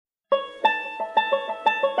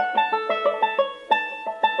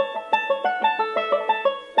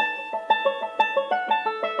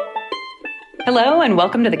Hello, and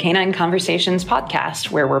welcome to the Canine Conversations podcast,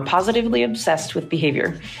 where we're positively obsessed with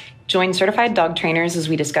behavior. Join certified dog trainers as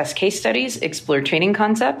we discuss case studies, explore training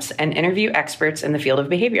concepts, and interview experts in the field of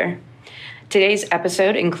behavior. Today's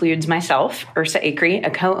episode includes myself, Ursa Acree, a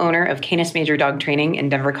co-owner of Canis Major Dog Training in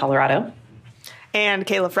Denver, Colorado. And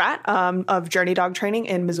Kayla Fratt of Journey Dog Training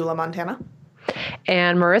in Missoula, Montana.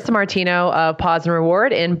 And Marissa Martino of Paws and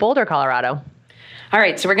Reward in Boulder, Colorado. All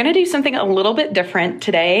right, so we're going to do something a little bit different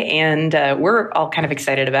today, and we're all kind of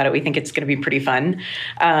excited about it. We think it's going to be pretty fun.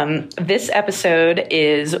 This episode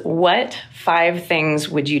is what 5 things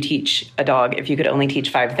would you teach a dog if you could only teach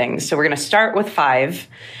 5 things? So we're going to start with 5,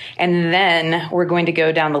 and then we're going to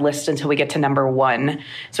go down the list until we get to number 1.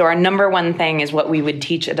 So our number 1 thing is what we would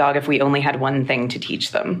teach a dog if we only had one thing to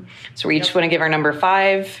teach them. So we each want to give our number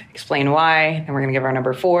 5, explain why, then we're going to give our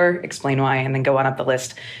number 4, explain why, and then go on up the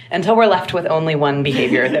list until we're left with only one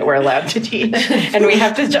behavior that we're allowed to teach, and we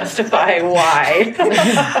have to justify why.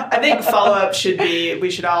 I think follow-up should be,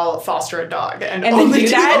 we should all foster a dog and then do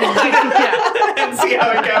that and see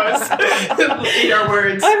how it goes. Eat our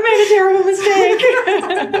words. I've made a terrible mistake.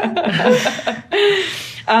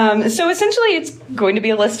 So essentially, it's going to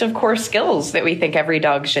be a list of core skills that we think every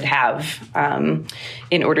dog should have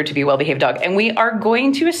in order to be a well-behaved dog. And we are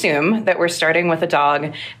going to assume that we're starting with a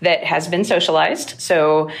dog that has been socialized,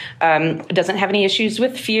 so doesn't have any issues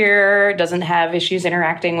with fear, doesn't have issues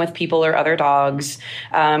interacting with people or other dogs.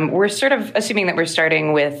 We're sort of assuming that we're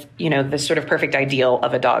starting with, the sort of perfect ideal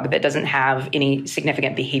of a dog that doesn't have any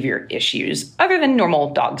significant behavior issues other than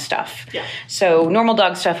normal dog stuff. Yeah. So normal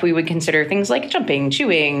dog stuff, we would consider things like jumping,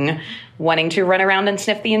 chewing, wanting to run around and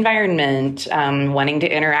sniff the environment, wanting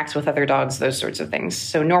to interact with other dogs, those sorts of things.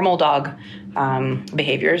 So normal dog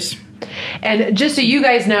behaviors. And just so you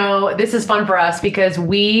guys know, this is fun for us because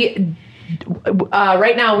we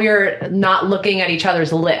right now we are not looking at each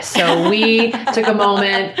other's list. So we took a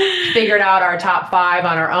moment, figured out our top 5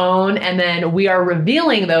 on our own, and then we are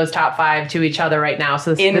revealing those top 5 to each other right now.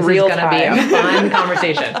 So this is going to be a fun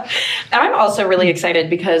conversation. I'm also really excited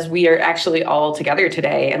because we are actually all together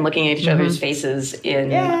today and looking at each other's faces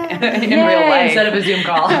in real life. Instead of a Zoom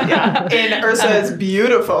call. In Ursa's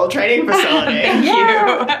beautiful training facility. Thank you.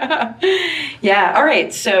 Yeah. All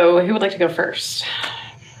right. So who would like to go first?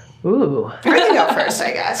 Ooh. I can go first,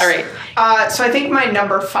 I guess. All right. So I think my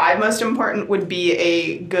number 5 most important would be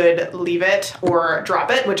a good leave it or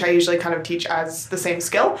drop it, which I usually kind of teach as the same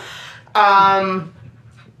skill.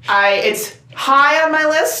 It's high on my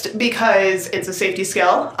list because it's a safety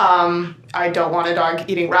skill. I don't want a dog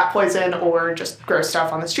eating rat poison or just gross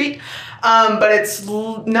stuff on the street. But it's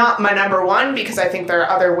not my number 1 because I think there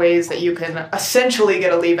are other ways that you can essentially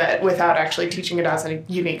get a leave it without actually teaching it as a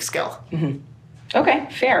unique skill. Mm-hmm. Okay,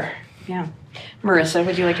 fair. Yeah. Marissa,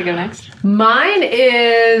 would you like to go next? Mine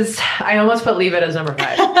is, I almost put leave it as number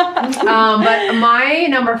 5. But my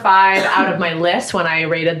number 5 out of my list when I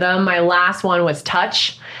rated them, my last one was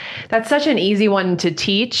touch. That's such an easy one to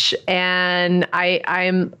teach, and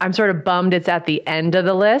I'm sort of bummed it's at the end of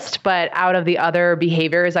the list, but out of the other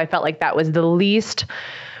behaviors, I felt like that was the least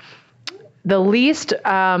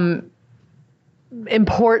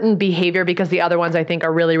important behavior because the other ones I think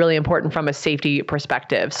are really, really important from a safety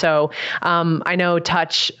perspective. So I know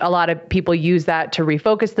touch, a lot of people use that to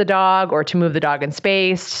refocus the dog or to move the dog in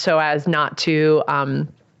space so as not to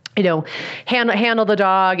handle the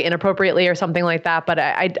dog inappropriately or something like that. But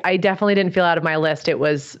I definitely didn't feel out of my list. It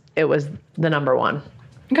was the number 1.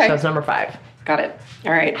 Okay. So it's number 5. Got it.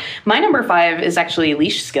 All right. My number 5 is actually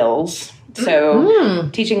leash skills. So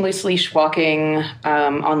teaching loose leash walking,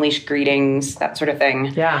 on leash greetings, that sort of thing.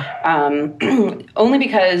 Yeah.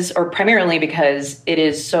 Primarily because it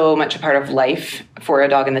is so much a part of life for a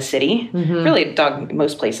dog in the city, really a dog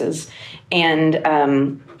most places. And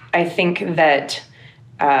I think that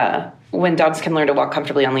when dogs can learn to walk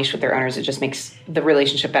comfortably on leash with their owners, it just makes the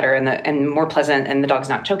relationship better and more pleasant, and the dog's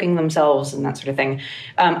not choking themselves and that sort of thing.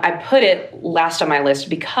 I put it last on my list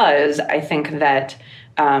because I think that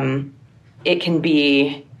it can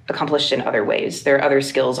be accomplished in other ways. There are other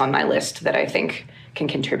skills on my list that I think can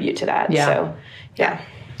contribute to that. Yeah. So, yeah.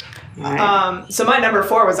 Right. So my number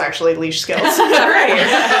 4 was actually leash skills. So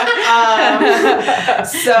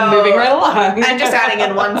moving right along. And just adding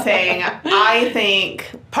in one thing, I think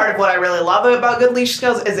part of what I really love about good leash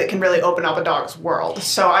skills is it can really open up a dog's world.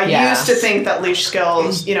 So I used to think that leash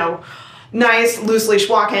skills, nice loose leash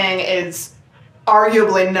walking is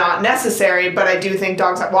arguably not necessary, but I do think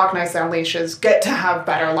dogs that walk nicely on leashes get to have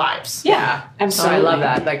better lives. Yeah, So absolutely. I love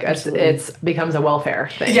that. Like it's becomes a welfare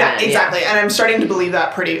thing. Yeah, then. exactly. And I'm starting to believe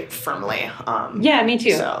that pretty firmly. Yeah, me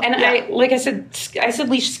too. So, and yeah. I said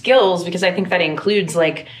leash skills because I think that includes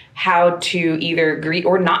like how to either greet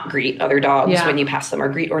or not greet other dogs Yeah. when you pass them, or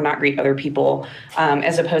greet or not greet other people,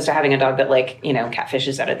 as opposed to having a dog that like, you know,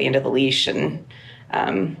 catfishes out at the end of the leash and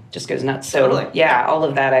just goes nuts. So Totally. yeah, all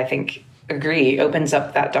of that I think opens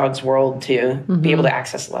up that dog's world to be able to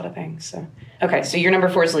access a lot of things. So okay, so your number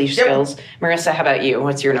 4 is leash Yep. skills. Marissa, how about you?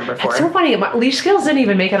 What's your number 4? It's so funny. My leash skills didn't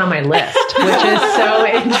even make it on my list, which is so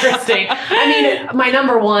interesting. I mean, my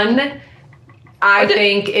number 1, I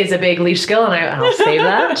think, is a big leash skill, and I'll save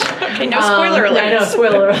that. Okay, no spoiler alert. I know,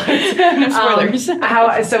 spoiler alert. No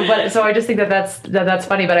spoilers. So I just think that's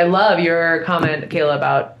funny. But I love your comment, Kayla,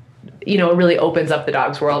 about, you know, it really opens up the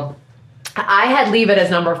dog's world. I had Leave It as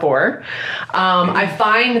number 4. I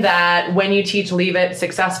find that when you teach Leave It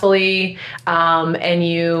successfully, and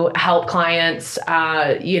you help clients,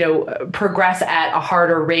 progress at a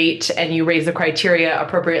harder rate, and you raise the criteria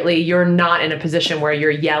appropriately, you're not in a position where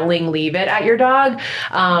you're yelling Leave It at your dog.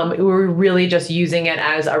 We're really just using it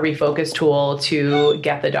as a refocus tool to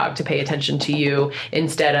get the dog to pay attention to you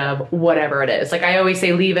instead of whatever it is. Like I always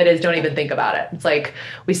say, Leave It is don't even think about it. It's like,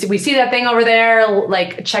 we see that thing over there,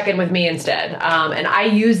 like check in with me instead. And I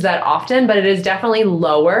use that often, but it is definitely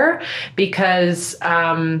lower because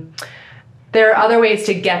there are other ways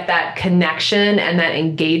to get that connection and that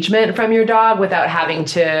engagement from your dog without having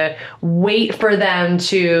to wait for them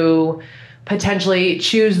to potentially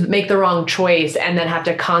make the wrong choice and then have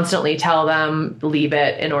to constantly tell them Leave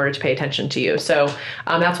It in order to pay attention to you. So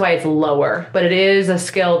that's why it's lower, but it is a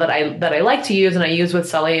skill that I like to use, and I use with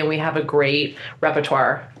Sully, and we have a great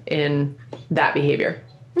repertoire in that behavior.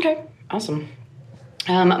 Okay, awesome.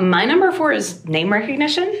 My number 4 is name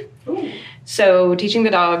recognition. Ooh. So teaching the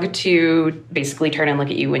dog to basically turn and look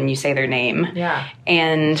at you when you say their name. Yeah.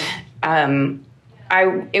 And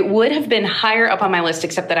it would have been higher up on my list,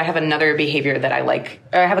 except that I have another behavior that I like.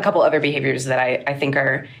 Or I have a couple other behaviors that I think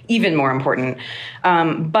are even more important.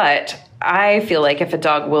 But I feel like if a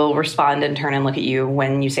dog will respond and turn and look at you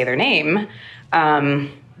when you say their name,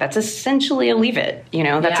 that's essentially a Leave It. You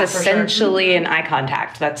know, that's essentially an eye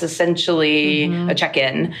contact. That's essentially a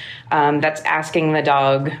check-in. That's asking the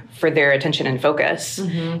dog for their attention and focus.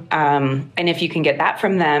 And if you can get that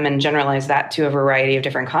from them and generalize that to a variety of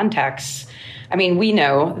different contexts, I mean, we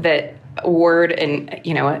know that a word in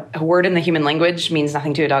the human language means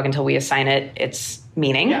nothing to a dog until we assign it its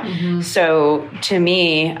meaning. Yeah. So to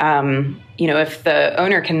me, if the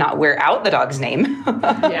owner cannot wear out the dog's name,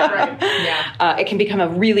 it can become a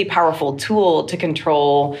really powerful tool to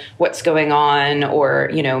control what's going on, or,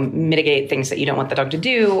 mitigate things that you don't want the dog to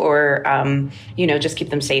do, or, just keep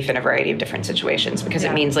them safe in a variety of different situations, because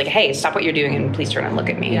it means like, hey, stop what you're doing and please turn and look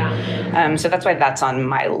at me. Yeah. So that's why that's on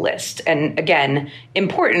my list. And again,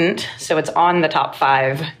 important. So it's on the top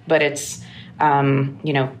 5, but it's,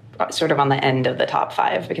 sort of on the end of the top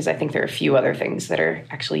 5, because I think there are a few other things that are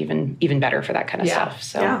actually even better for that kind of stuff.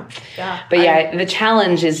 So, but the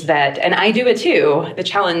challenge is that, and I do it too. The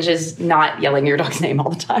challenge is not yelling your dog's name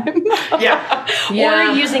all the time.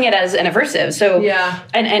 Or using it as an aversive. So,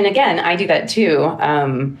 and again, I do that too.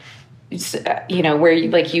 Where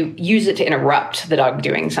you use it to interrupt the dog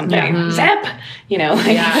doing something. Zap, And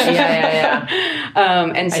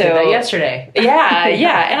so I did that yesterday. And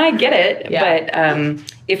I get it. But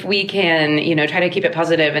if we can, try to keep it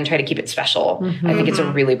positive and try to keep it special, I think it's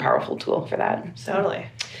a really powerful tool for that. So. Totally.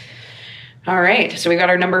 All right. So we got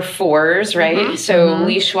our number 4s, right? So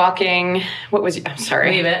leash walking. I'm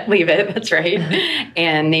sorry. Leave it. That's right.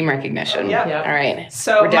 And name recognition. Yep. All right.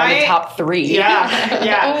 So we're down to top 3.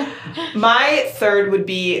 Yeah. My 3rd would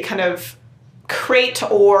be kind of crate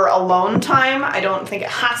or alone time. I don't think it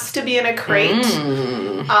has to be in a crate.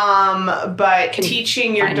 But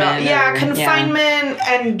teaching your dog, confinement,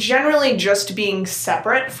 and generally just being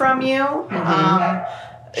separate from you.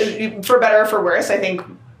 For better or for worse, I think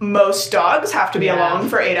most dogs have to be alone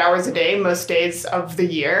for 8 hours a day, most days of the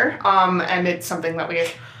year. And it's something that we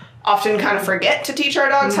often kind of forget to teach our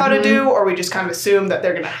dogs how to do, or we just kind of assume that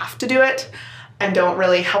they're going to have to do it and don't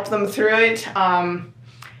really help them through it.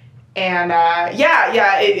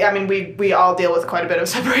 We all deal with quite a bit of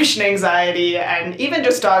separation anxiety, and even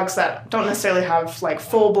just dogs that don't necessarily have like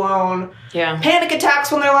full-blown panic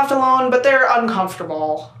attacks when they're left alone, but they're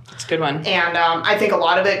uncomfortable. That's a good one. And I think a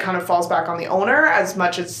lot of it kind of falls back on the owner as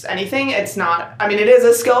much as anything. It's not, it is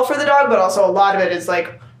a skill for the dog, but also a lot of it is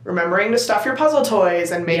like remembering to stuff your puzzle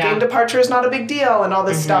toys and making departure is not a big deal and all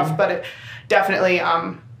this stuff. But it definitely,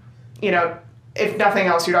 if nothing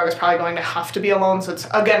else, your dog is probably going to have to be alone. So it's,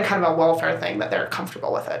 again, kind of a welfare thing that they're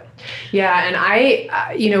comfortable with it. Yeah.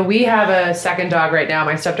 And we have a second dog right now.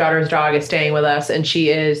 My stepdaughter's dog is staying with us, and she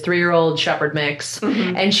is 3-year-old Shepherd mix.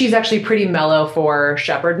 And she's actually pretty mellow for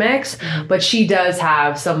Shepherd mix, but she does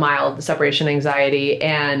have some mild separation anxiety.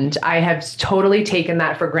 And I have totally taken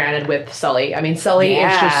that for granted with Sully. I mean, Sully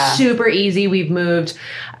is just super easy. We've moved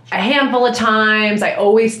a handful of times. I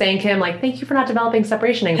always thank him, like, thank you for not developing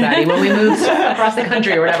separation anxiety when we moved across the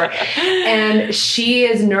country or whatever. And she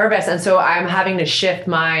is nervous. And so I'm having to shift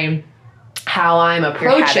how I'm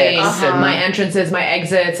approaching my entrances, my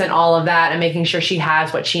exits, and all of that, and making sure she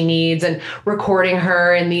has what she needs, and recording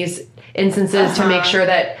her in these instances to make sure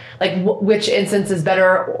that, like, which instance is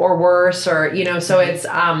better or worse, or, so it's,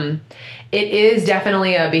 it is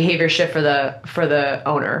definitely a behavior shift for the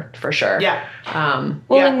owner, for sure. Yeah.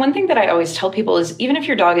 And one thing that I always tell people is, even if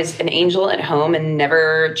your dog is an angel at home and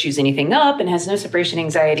never chews anything up and has no separation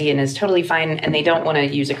anxiety and is totally fine, and they don't want to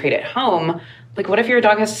use a crate at home, like, what if your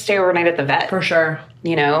dog has to stay overnight at the vet? For sure.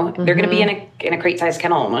 They're going to be in a crate-sized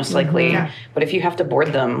kennel, most likely. Yeah. But if you have to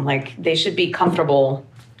board them, like, they should be comfortable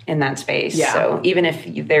in that space. Yeah. So even if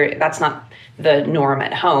that's not the norm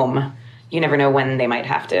at home, you never know when they might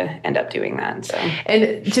have to end up doing that. So,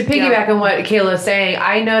 and to piggyback on what Kayla is saying,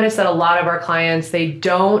 I notice that a lot of our clients, they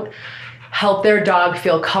don't help their dog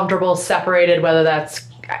feel comfortable separated, whether that's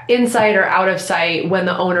inside or out of sight, when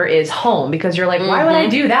the owner is home, because you're like, why would I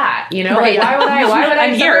do that? Right. Like, why would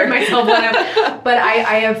I separate myself when but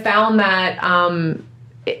I have found that,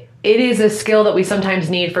 it is a skill that we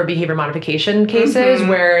sometimes need for behavior modification cases,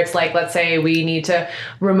 where it's like, let's say we need to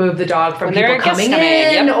remove the dog from people coming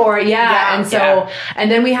in, or and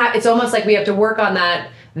then it's almost like we have to work on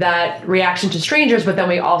that reaction to strangers, but then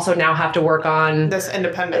we also now have to work on this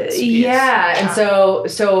independence piece. Yeah. And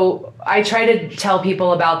so I try to tell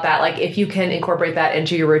people about that. Like, if you can incorporate that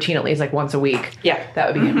into your routine at least like once a week,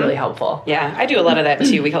 that would be really helpful. Yeah. I do a lot of that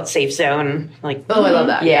too. We call it safe zone. Like, I love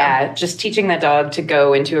that. Yeah. Just teaching the dog to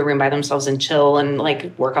go into a room by themselves and chill and,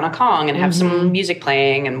 like, work on a Kong and have some music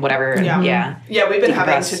playing and whatever. Yeah. We've been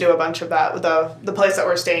having to do a bunch of that with the place that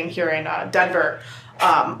we're staying here in Denver.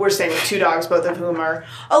 We're staying with 2 dogs, both of whom are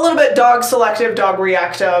a little bit dog selective, dog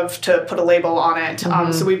reactive, to put a label on it.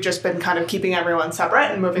 So we've just been kind of keeping everyone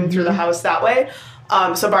separate and moving through the house that way.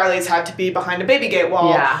 So Barley's had to be behind a baby gate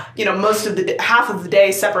while, most of half of the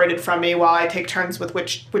day separated from me, while I take turns with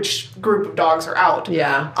which group of dogs are out.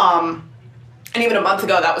 Yeah. And even a month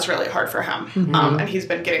ago, that was really hard for him. And he's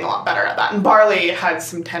been getting a lot better at that. And Barley had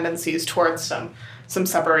some tendencies towards some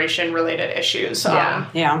separation related issues.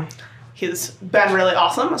 He's been really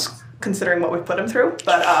awesome, considering what we've put him through.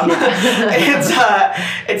 But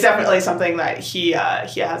it's definitely something that he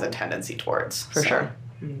has a tendency towards. For sure.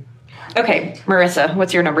 Okay, Marissa,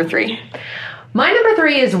 what's your number 3? My number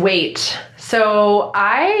 3 is weight. So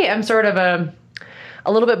I am sort of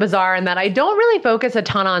a little bit bizarre in that I don't really focus a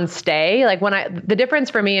ton on stay. Like, the difference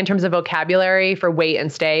for me in terms of vocabulary for wait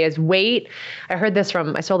and stay is wait.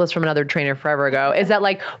 I stole this from another trainer forever ago, is that,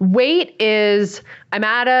 like, wait is, I'm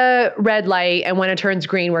at a red light and when it turns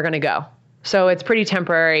green, we're going to go. So it's pretty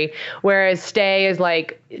temporary, whereas stay is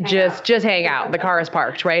like, just hang out. The car is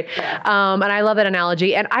parked, right? Yeah. And I love that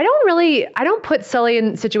analogy. And I don't put Sully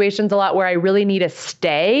in situations a lot where I really need to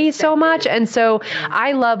stay so much. And so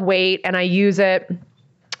I love wait, and I use it,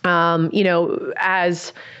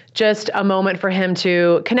 as just a moment for him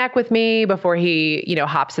to connect with me before he,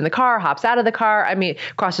 hops in the car, hops out of the car. I mean,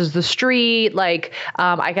 crosses the street. Like,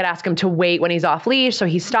 I could ask him to wait when he's off leash, so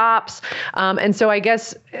he stops. And so I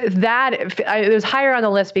guess that it was higher on the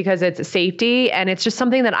list because it's safety, and it's just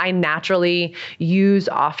something that I naturally use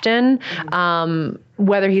often,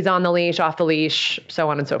 whether he's on the leash, off the leash, so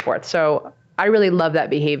on and so forth. So I really love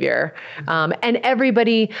that behavior. And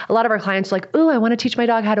a lot of our clients are like, ooh, I want to teach my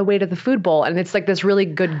dog how to wait at the food bowl. And it's like this really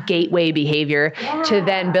good gateway behavior to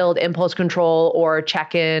then build impulse control or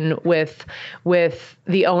check in with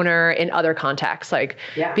the owner in other contexts.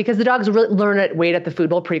 Because the dogs really learn to wait at the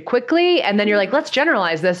food bowl pretty quickly. And then you're like, let's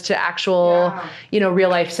generalize this to actual, real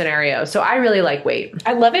life scenarios. So I really like wait.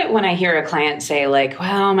 I love it when I hear a client say, like,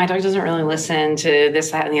 well, my dog doesn't really listen to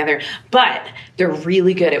this, that, and the other, but they're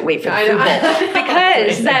really good at wait for the food bowl.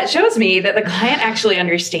 Because that shows me that the client actually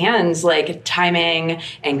understands, like, timing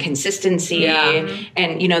and consistency and,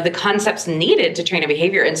 the concepts needed to train a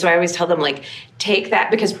behavior. And so I always tell them, like, take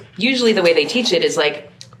that, because usually the way they teach it is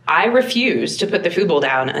like, I refuse to put the food bowl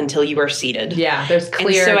down until you are seated. Yeah, there's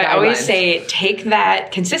clear And so guidelines. I always say, take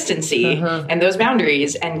that consistency and those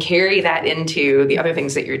boundaries and carry that into the other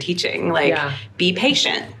things that you're teaching. Like, be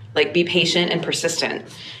patient. Like, be patient and persistent.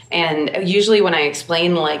 And usually when I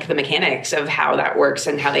explain like the mechanics of how that works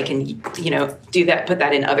and how they can, do that, put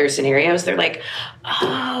that in other scenarios, they're like,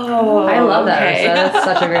 oh, I love that. okay. So that's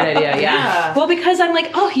such a great idea. Yeah. Well, because I'm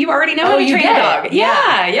like, oh, you already know how to you train get a it. dog.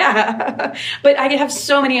 Yeah. But I have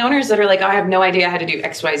so many owners that are like, oh, I have no idea how to do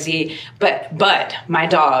X, Y, Z, but my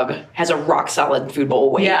dog has a rock solid food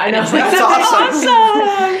bowl weight. Yeah, I know. And it's like, That's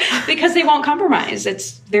awesome. Because they won't compromise.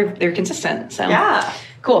 They're consistent. So Yeah.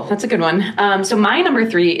 Cool. That's a good one. So my number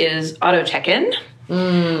 3 is auto check-in.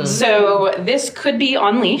 So this could be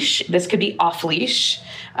on leash. This could be off leash.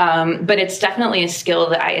 But it's definitely a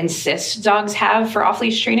skill that I insist dogs have for off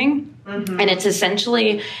leash training. And it's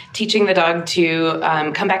essentially teaching the dog to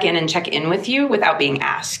come back in and check in with you without being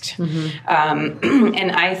asked.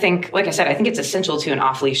 And I think, like I said, I think it's essential to an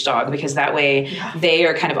off-leash dog because that way they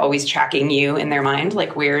are kind of always tracking you in their mind,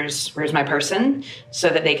 like where's my person, so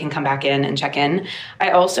that they can come back in and check in. I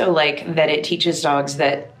also like that it teaches dogs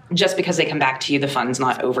that just because they come back to you, the fun's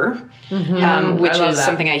not over, which is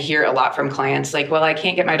something I hear a lot from clients. Like, well, I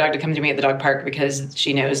can't get my dog to come to me at the dog park because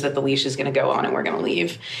she knows that the leash is going to go on and we're going to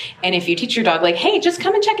leave. And if you teach your dog, like, hey, just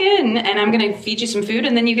come and check in and I'm going to feed you some food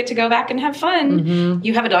and then you get to go back and have fun.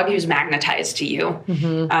 You have a dog who's magnetized to you.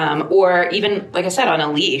 Or even, like I said, on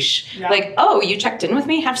a leash, like, oh, you checked in with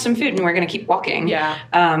me, have some food and we're going to keep walking.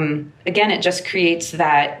 Again, it just creates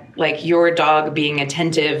that, like, your dog being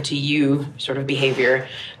attentive to you sort of behavior,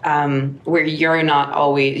 where you're not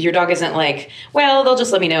always, your dog isn't like, well, they'll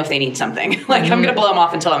just let me know if they need something. Like, I'm going to blow them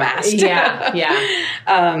off until I'm asked.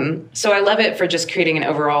 So I love it for just creating an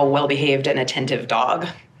overall well-behaved and attentive dog,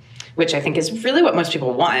 which I think is really what most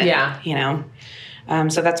people want.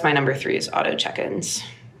 So that's my number 3 is auto check-ins,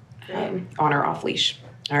 on or off leash.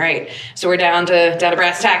 All right, so we're down to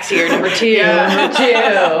brass tacks here. Number 2. And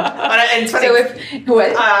it's funny. So if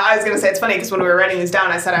what? I was going to say, it's funny because when we were writing these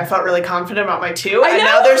down, I said I felt really confident about my 2. And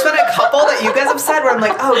now there's been a couple that you guys have said where I'm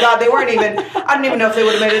like, oh God, they weren't even, I don't even know if they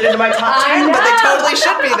would have made it into my top 10, but they totally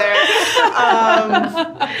should be there.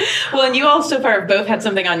 Well, and you all so far have both had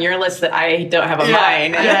something on your list that I don't have on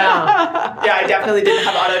mine. Yeah, I definitely didn't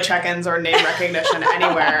have auto check-ins or name recognition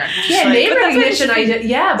anywhere. Name recognition, I did.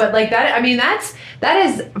 Yeah, but like that, I mean, that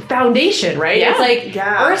is foundation, right? Yeah. It's like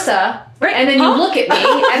Ursa, right? And then you look at me,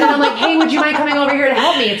 and then I'm like, "Hey, would you mind coming over here to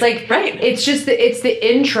help me?" It's like, it's just it's the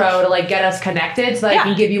intro to like get us connected, so that I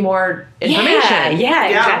can give you more information. Yeah,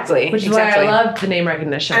 exactly. Which is why I love the name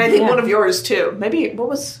recognition. And I think one of yours too. Maybe what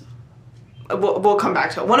was? We'll come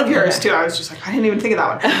back to it. One of yours too. I was just like, I didn't even think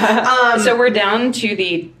of that one. So we're down to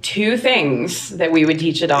the 2 things that we would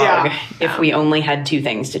teach a dog if we only had 2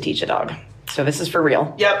 things to teach a dog. So this is for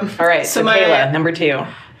real. Yep. All right. So Kayla, number 2.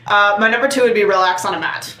 My number 2 would be relax on a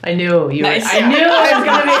mat. I knew you. Nice. I knew I was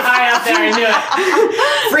going to be high up there. I knew it.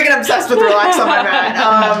 Freaking obsessed with relax on my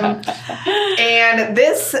mat. And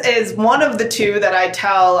this is one of the 2 that I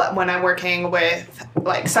tell when I'm working with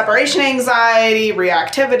like separation anxiety,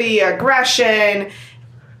 reactivity, aggression,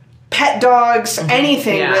 pet dogs,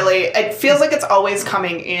 anything really. It feels like it's always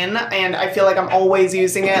coming in, and I feel like I'm always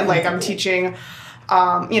using it. Like I'm teaching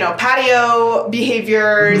patio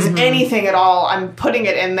behaviors, anything at all, I'm putting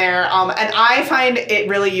it in there. And I find it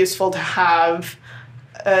really useful to have,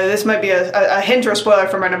 this might be a hint or a spoiler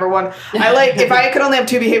for my number 1. I like, if I could only have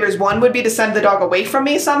 2 behaviors, one would be to send the dog away from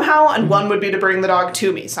me somehow, and one would be to bring the dog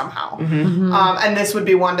to me somehow. And this would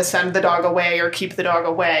be one to send the dog away or keep the dog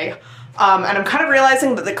away. And I'm kind of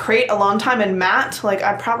realizing that the crate alone time and mat, like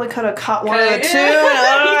I probably could have cut one of the 2.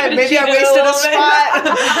 Maybe I wasted a spot.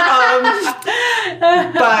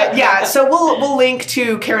 But yeah, so we'll link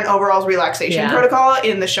to Karen Overall's relaxation protocol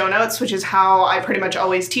in the show notes, which is how I pretty much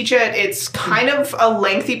always teach it. It's kind of a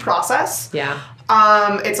lengthy process.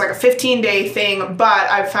 It's like a 15-day thing,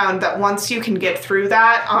 but I've found that once you can get through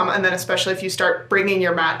that, and then especially if you start bringing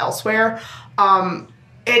your mat elsewhere,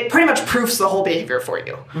 it pretty much proofs the whole behavior for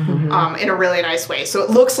you in a really nice way. So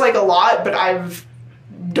it looks like a lot, but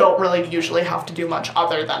don't really usually have to do much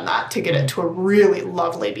other than that to get it to a really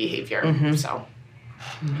lovely behavior. So.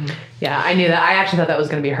 Yeah, I knew that. I actually thought that was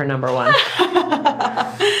going to be her number 1.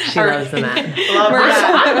 She loves the mat.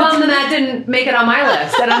 I'm bummed the mat didn't make it on my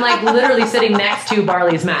list, and I'm like literally sitting next to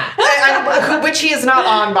Barley's mat, which he is not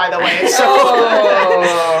on, by the way. So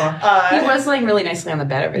he was laying really nicely on the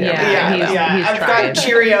bed over there. He's I've got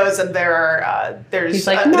Cheerios, and there's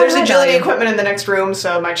agility equipment in the next room,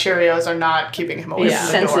 so my Cheerios are not keeping him away from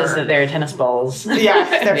the door. Senses that there are tennis balls.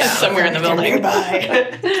 They're somewhere in the building.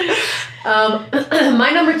 Nearby.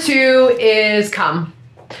 My number 2 is come.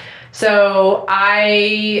 So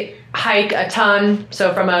I hike a ton.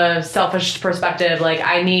 So from a selfish perspective, like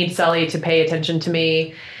I need Sully to pay attention to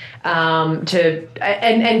me.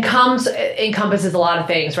 encompasses a lot of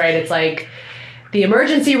things, right? It's like the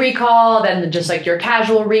emergency recall, then just like your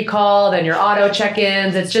casual recall, then your auto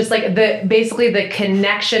check-ins. It's just like basically the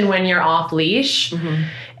connection when you're off leash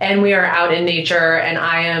and we are out in nature, and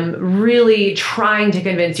I am really trying to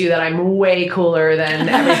convince you that I'm way cooler than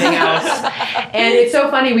everything else. And it's so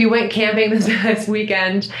funny. We went camping this past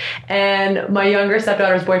weekend, and my younger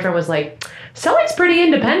stepdaughter's boyfriend was like, Sully's pretty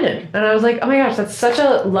independent. And I was like, oh my gosh, that's such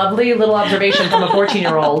a lovely little observation from a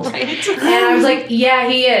 14-year-old. Right. And I was like, yeah,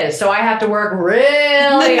 he is. So I have to work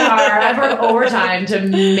really hard. I work overtime to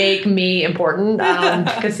make me important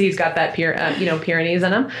because he's got that Pyrenees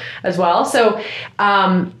in him as well. So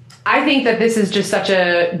I think that this is just such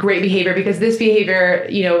a great behavior, because this behavior,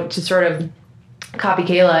 to sort of copy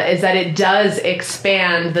Kayla, is that it does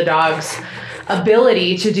expand the dog's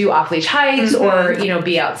ability to do off-leash hikes or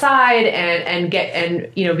be outside and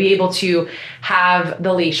be able to have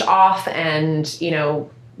the leash off and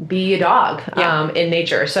be a dog in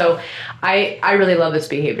nature. So I really love this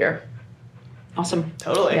behavior. Awesome.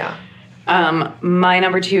 Totally. Yeah. My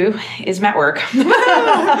number 2 is mat work. Ooh, we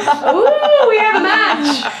have a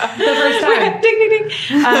match. The first time. Ding, ding,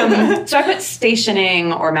 ding. So I put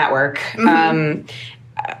stationing or mat work.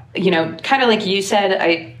 Kind of like you said,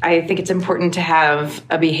 I think it's important to have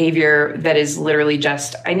a behavior that is literally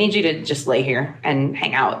just, I need you to just lay here and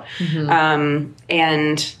hang out. The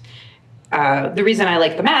reason I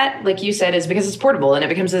like the mat, like you said, is because it's portable, and it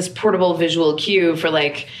becomes this portable visual cue for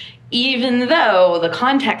like, even though the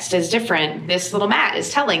context is different, this little mat is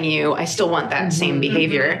telling you I still want that same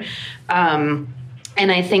behavior. And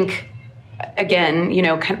I think, again,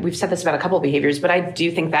 we've said this about a couple of behaviors, but I do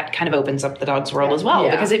think that kind of opens up the dog's world as well,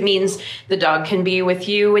 because it means the dog can be with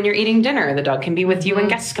you when you're eating dinner. The dog can be with you when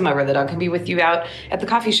guests come over. The dog can be with you out at the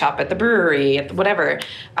coffee shop, at the brewery, at whatever.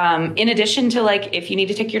 In addition to, like, if you need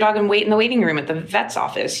to take your dog and wait in the waiting room at the vet's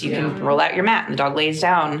office, you can roll out your mat and the dog lays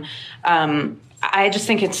down. I just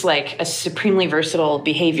think it's like a supremely versatile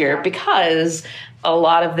behavior, because a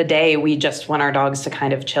lot of the day we just want our dogs to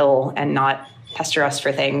kind of chill and not pester us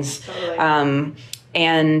for things. Totally.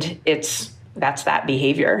 And that's that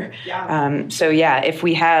behavior. If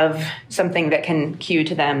we have something that can cue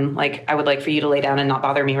to them, like, I would like for you to lay down and not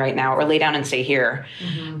bother me right now, or lay down and stay here.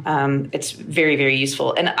 It's very, very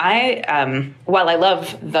useful. And while I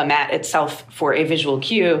love the mat itself for a visual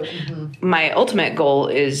cue, my ultimate goal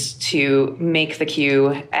is to make the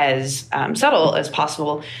cue as subtle as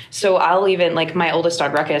possible. So I'll even, like, my oldest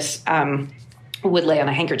dog, Ruckus, would lay on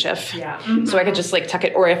a handkerchief. So I could just like tuck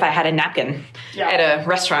it, or if I had a napkin at a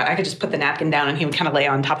restaurant, I could just put the napkin down and he would kind of lay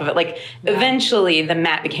on top of it. Like eventually the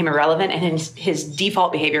mat became irrelevant, and his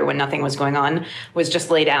default behavior when nothing was going on was just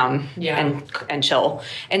lay down and chill.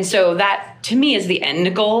 And so that to me is the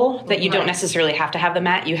end goal, that you don't necessarily have to have the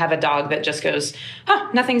mat. You have a dog that just goes,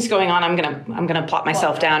 nothing's going on. I'm going to plop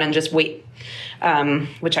myself down and just wait.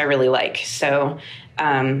 Which I really like. So,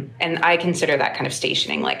 and I consider that kind of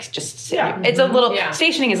stationing, like just, it's a little,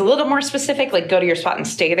 stationing is a little more specific, like go to your spot and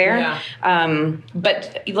stay there.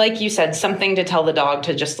 But like you said, something to tell the dog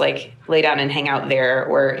to just like lay down and hang out there,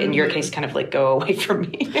 or in your case, kind of like go away from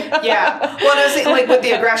me. Well, I was thinking, like with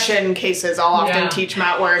the aggression cases, I'll often teach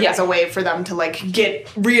mat work as a way for them to like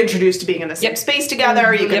get reintroduced to being in the same space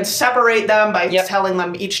together. You can separate them by telling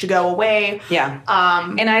them each to go away.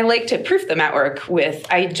 And I like to proof the mat work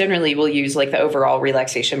I generally will use like the overall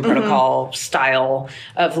relaxation protocol style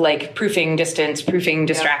of like proofing distance, proofing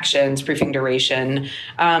distractions, proofing duration.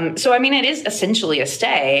 So, I mean, it is essentially a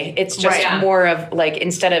stay. It's just more of like,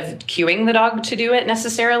 instead of cueing the dog to do it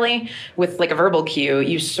necessarily with like a verbal cue,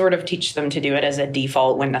 you sort of teach them to do it as a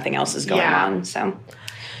default when nothing else is going on. So,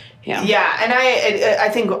 and I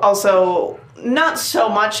think also, not so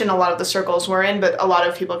much in a lot of the circles we're in, but a lot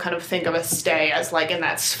of people kind of think of a stay as like in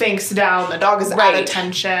that Sphinx down, the dog is at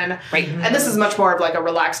attention. And this is much more of like a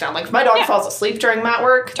relaxed down. Like if my dog falls asleep during mat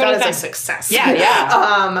work, that is a success.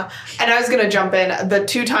 And I was going to jump in. The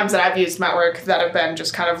 2 times that I've used mat work that have been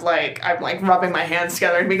just kind of like, I'm like rubbing my hands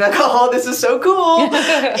together and being like, oh, this is so cool,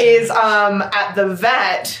 is at the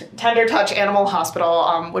vet, Tender Touch Animal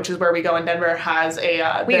Hospital, which is where we go in Denver, has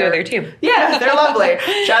a... we go there too. Yeah, they're lovely.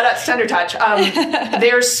 Shout out to Tender Touch.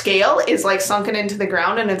 Their scale is like sunken into the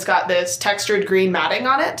ground, and it's got this textured green matting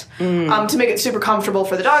on it to make it super comfortable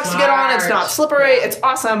for the dogs to get on. It's not slippery. It's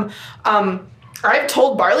awesome. I've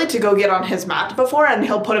told Barley to go get on his mat before, and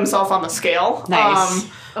he'll put himself on the scale. Nice.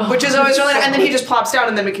 Which is always really nice. And then he just plops down,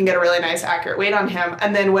 and then we can get a really nice, accurate weight on him.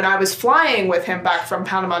 And then when I was flying with him back from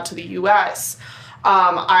Panama to the U.S.,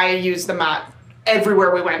 I used the mat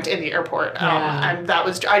everywhere we went in the airport. Yeah. And that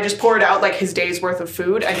was, I just poured out like his day's worth of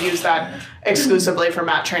food and used that exclusively for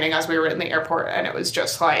mat training as we were in the airport. And it was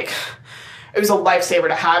just like, it was a lifesaver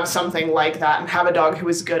to have something like that and have a dog who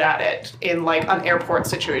was good at it in like an airport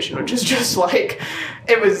situation, which is just like,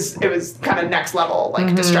 it was kind of next level,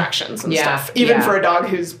 like distractions and stuff, even for a dog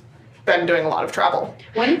who's been doing a lot of travel.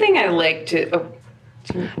 One thing I like to...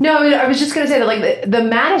 No, I was just going to say that like the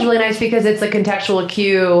mat is really nice because it's a contextual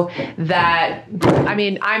cue that, I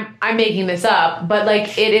mean, I'm making this up, but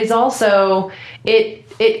like it is also,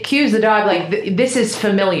 it cues the dog like this is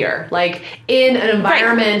familiar, like in an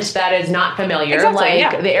environment that is not familiar,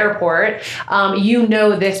 the airport, you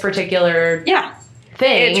know this particular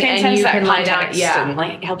thing, it transcends and you that can lie down, context and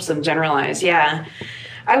like helps them generalize. Yeah,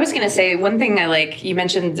 I was going to say one thing I like. You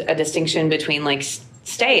mentioned a distinction between like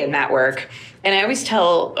stay and mat work, and I always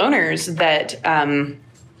tell owners that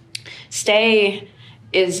stay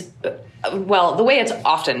is. Well, the way it's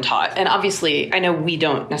often taught, and obviously I know we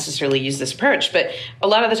don't necessarily use this approach, but a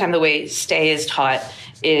lot of the time the way stay is taught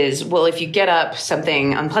is, well, if you get up,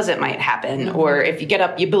 something unpleasant might happen, or if you get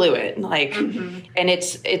up, you blew it. Like, and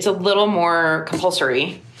it's a little more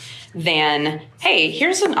compulsory than, hey,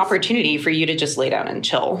 here's an opportunity for you to just lay down and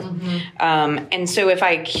chill. And so if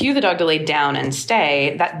I cue the dog to lay down and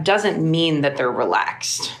stay, that doesn't mean that they're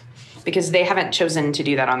relaxed, because they haven't chosen to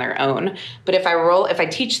do that on their own. But if I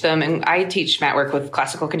teach them, and I teach mat work with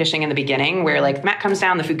classical conditioning in the beginning, where like the mat comes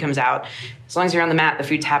down, the food comes out. As long as you're on the mat, the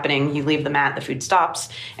food's happening. You leave the mat, the food stops.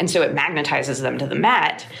 And so it magnetizes them to the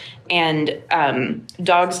mat. And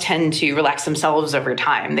dogs tend to relax themselves over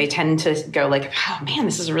time. They tend to go like, oh man,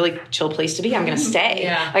 this is a really chill place to be. I'm going to stay.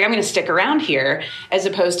 Like, I'm going to stick around here, as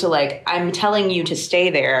opposed to like, I'm telling you to stay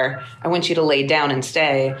there. I want you to lay down and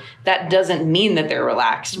stay. That doesn't mean that they're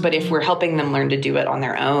relaxed. But if we're helping them learn to do it on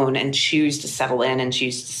their own and choose to settle in and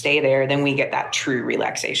choose to stay there, then we get that true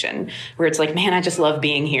relaxation where it's like, man, I just love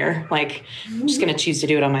being here. Like, I'm just going to choose to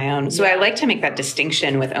do it on my own. So I like to make that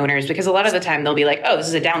distinction with owners, because a lot of the time they'll be like, oh, this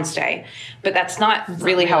is a downstay. But that's not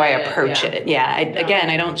really how I approach it.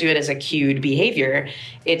 Again, I don't do it as a cued behavior.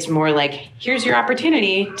 It's more like, here's your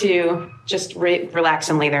opportunity to just relax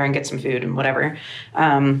and lay there and get some food and whatever.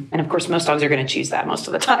 And of course, most dogs are going to choose that most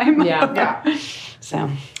of the time. So, all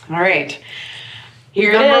right.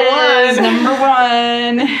 Here it is, number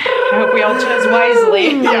one. I hope we all chose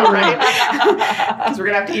wisely. Yeah, right. Because we're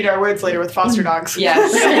going to have to eat our words later with foster dogs.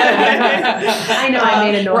 Yes. I know, I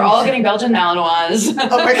made a noise. We're all getting Belgian Malinois.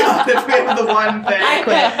 Oh my God, if we have the one thing. I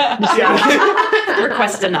quit. Yeah.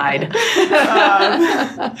 Request denied.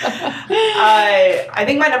 I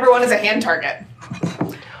think my number one is a hand target.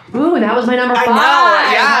 Ooh, that was my number 5. I know,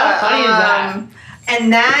 yeah. How funny is that?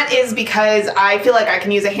 And that is because I feel like I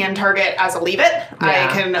can use a hand target as a leave it. I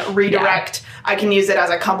can redirect. I can use it as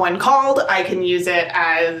a come when called. I can use it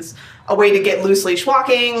as a way to get loose leash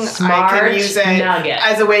walking. Smart I can use it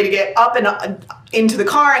as a way to get up and into the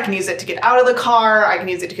car. I can use it to get out of the car. I can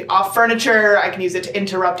use it to get off furniture. I can use it to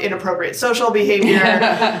interrupt inappropriate social behavior.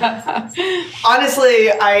 Honestly,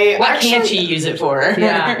 what can't you use it for?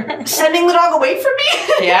 Sending the dog away from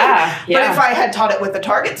me. Yeah. But if I had taught it with the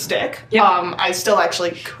target stick, I still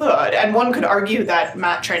actually could. And one could argue that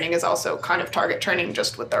mat training is also kind of target training,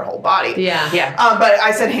 just with their whole body. But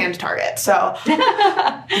I said hand target, so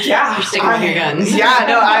You're sticking with your guns.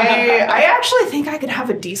 I actually think I could have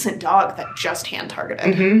a decent dog that just hand targeted.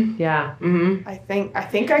 I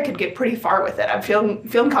think I could get pretty far with it. I'm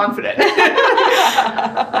feeling confident.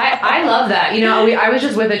 I love that. You know, I was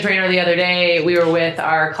just with a trainer the other day. We were with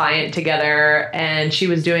our client together, and she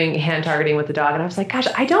was doing hand targeting with the dog, and I was like, gosh,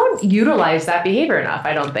 I don't utilize that behavior enough,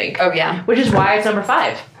 I don't think. Oh, yeah. Which is why it's number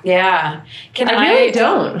 5. Yeah. I really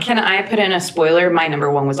don't. Can I put in a spoiler? My number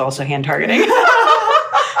 1 was also hand targeting.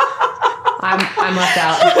 I'm left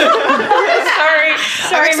out.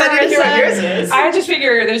 Sorry, I'm excited to hear what yours is. I just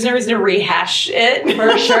figure there's no reason to rehash it.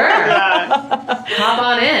 For sure. Hop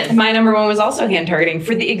on in. My number 1 was also hand targeting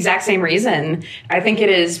for the exact same reason. I think it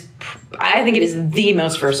is the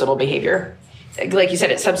most versatile behavior. Like you said,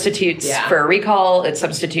 it substitutes for a recall. It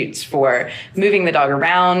substitutes for moving the dog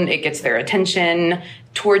around. It gets their attention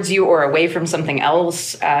towards you or away from something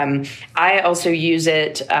else. I also use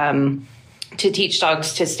it to teach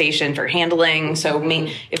dogs to station for handling. So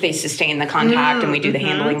if they sustain the contact and we do the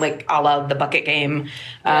handling, like a la the bucket game,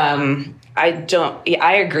 I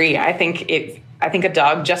agree. I think a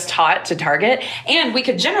dog just taught to target, and we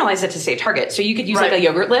could generalize it to say target. So you could use like a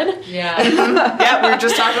yogurt lid. Yeah, we were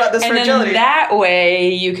just talking about this for agility. And that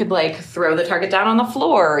way you could like throw the target down on the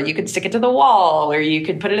floor, or you could stick it to the wall, or you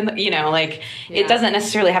could put it in the, it doesn't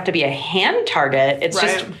necessarily have to be a hand target. It's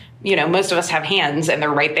just most of us have hands and they're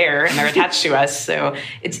right there and they're attached to us. So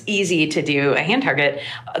it's easy to do a hand target.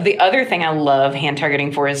 The other thing I love hand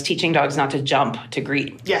targeting for is teaching dogs not to jump to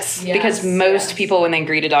greet. Yes. Because most people, when they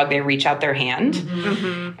greet a dog, they reach out their hand.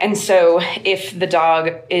 And so if the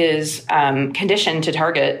dog is conditioned to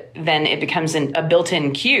target, then it becomes a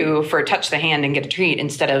built-in cue for touch the hand and get a treat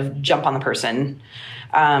instead of jump on the person.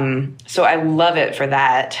 So I love it for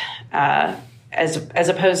that, as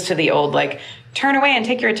opposed to the old, turn away and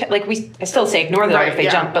take your I still say ignore the dog if they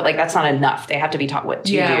jump, but that's not enough. They have to be taught what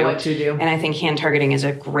to do. What to do. And I think hand targeting is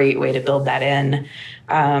a great way to build that in.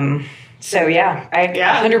 So I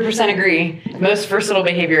 100% agree. Most versatile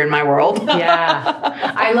behavior in my world.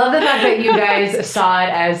 Yeah. I love the fact that you guys saw it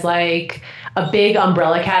as a big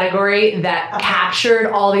umbrella category that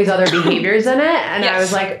captured all these other behaviors in it. And I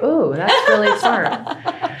was like, ooh, that's really smart.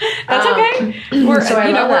 That's okay. We're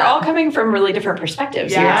that. all coming from really different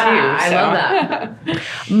perspectives here too. I love that.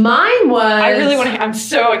 Mine was... I really want to... I'm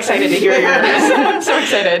so excited to hear yours. I'm so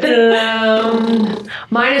excited.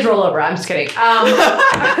 Mine is rollover. I'm just kidding.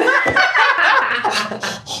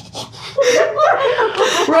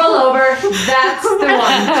 Rollover. That's the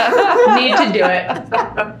one. Need to do it.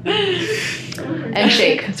 And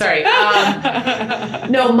shake. Sorry.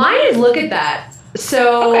 No, mine is look at that.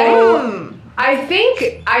 So I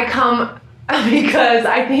think I come because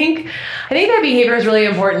I think that behavior is really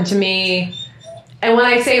important to me. And when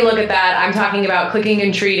I say look at that, I'm talking about clicking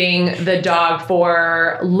and treating the dog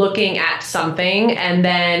for looking at something and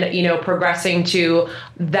then, progressing to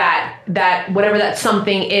that whatever that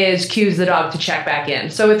something is cues the dog to check back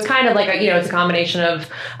in. So it's kind of it's a combination of,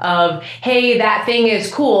 hey, that thing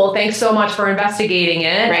is cool. Thanks so much for investigating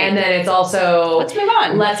it. Right. And then it's also, let's move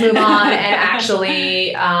on and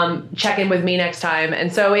actually check in with me next time.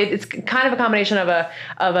 And so it's kind of a combination of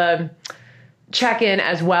a check-in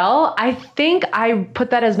as well. I think I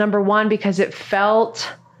put that as number one because it felt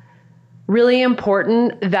really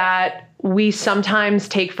important that we sometimes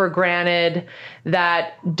take for granted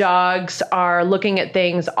that dogs are looking at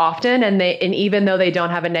things often and even though they don't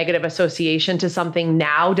have a negative association to something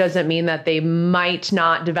now doesn't mean that they might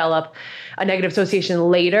not develop a negative association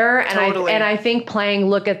later. And Totally. I think playing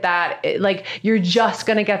look at that, you're just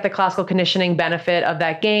going to get the classical conditioning benefit of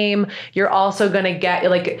that game. You're also going to get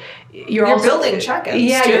you're also building check-ins.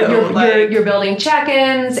 Yeah, too. You're building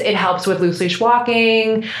check-ins. It helps with loose leash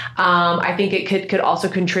walking. I think it could also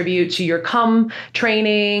contribute to your come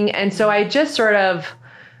training. And so I just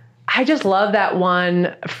love that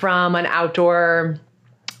one from an outdoor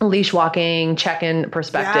leash walking check-in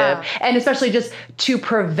perspective. Yeah. And especially just to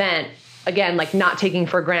prevent, again, not taking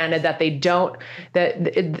for granted that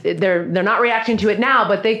they're not reacting to it now,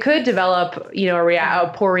 but they could develop,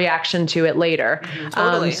 a poor reaction to it later.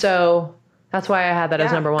 Totally. So that's why I had that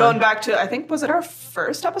as number one. Going back to, I think, was it our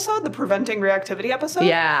first episode, the preventing reactivity episode?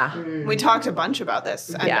 Yeah. We talked a bunch about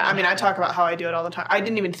this. And I talk about how I do it all the time. I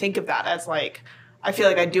didn't even think of that as I feel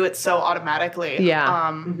like I do it so automatically that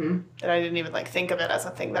I didn't even think of it as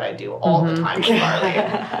a thing that I do all the time with Marley.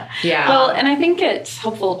 Yeah. Well, and I think it's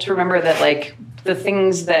helpful to remember that the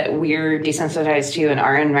things that we're desensitized to in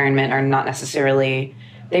our environment are not necessarily,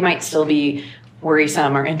 they might still be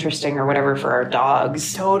worrisome or interesting or whatever for our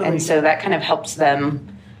dogs. Totally. And so that kind of helps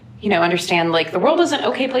them, understand the world is an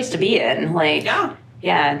okay place to be in.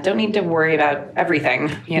 Yeah, don't need to worry about everything,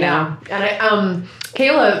 know? And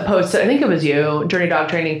Kayla posted, I think it was you, Journey Dog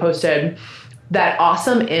Training posted that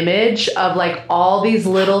awesome image of all these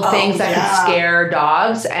little things that could scare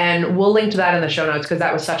dogs. And we'll link to that in the show notes because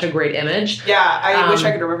that was such a great image. Yeah, I wish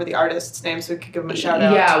I could remember the artist's name so we could give him a shout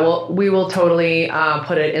out. Yeah, well, we will totally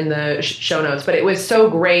put it in the show notes. But it was so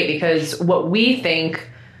great because what we think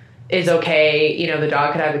is okay, the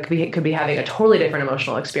dog could be having a totally different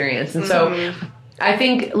emotional experience. And so I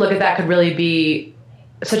think look at that could really be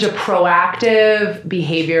such a proactive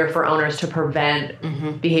behavior for owners to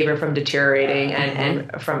prevent behavior from deteriorating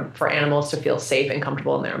and for animals to feel safe and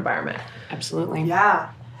comfortable in their environment. Absolutely.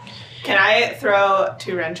 Yeah. Can I throw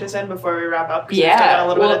two wrenches in before we wrap up? Because we've still got a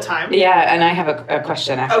little bit of time. Yeah, and I have a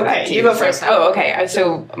question after that. Okay, you go first. Okay.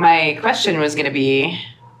 So my question was going to be,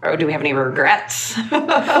 do we have any regrets? I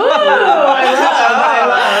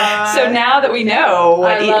love. So now that we know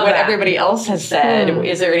what everybody else has said,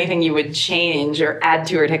 is there anything you would change or add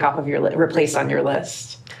to or take off of replace on your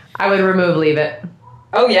list? I would remove leave it.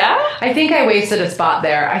 Oh, yeah? I think I wasted a spot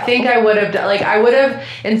there. I think I would have,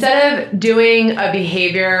 instead of doing a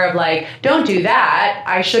behavior of don't do that,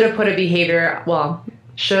 I should have put a behavior,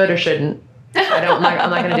 should or shouldn't. I'm not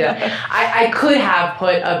going to do it. I could have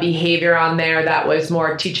put a behavior on there that was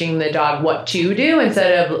more teaching the dog what to do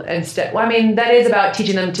well, I mean, that is about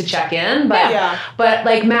teaching them to check in, but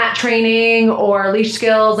like mat training or leash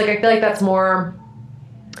skills, like I feel like that's more,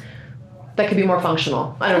 that could be more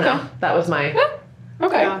functional. I don't know. That was my,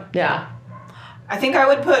 Okay. yeah. I think I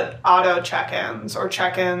would put auto check-ins or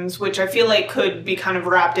check-ins, which I feel like could be kind of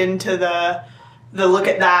wrapped into the look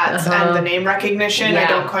at that and the name recognition. Yeah. I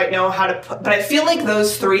don't quite know how to put, but I feel like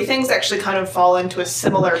those three things actually kind of fall into a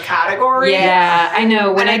similar category. Yeah, I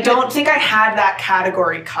know. And I don't think I had that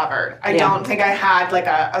category covered. I don't think I had like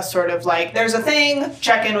a sort of like, there's a thing,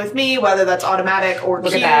 check in with me, whether that's automatic or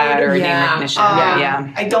look cued. at that or name recognition.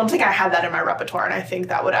 Yeah. I don't think I had that in my repertoire, and I think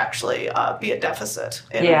that would actually be a deficit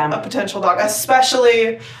in a potential dog,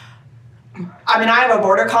 especially. I mean, I have a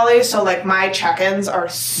border collie, so like my check-ins are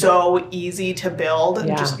so easy to build.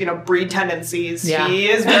 Yeah. Just, breed tendencies. Yeah. He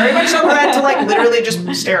is very much so bred to like literally just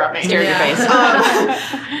stare at me. Stare at your face.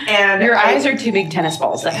 And Your eyes are two big tennis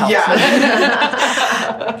balls. That helps. Yeah.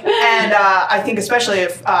 And I think especially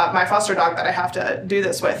if my foster dog that I have to do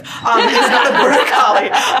this with is not a border collie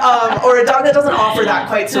or a dog that doesn't offer that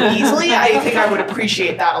quite so easily, I think I would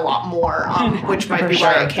appreciate that a lot more, which might be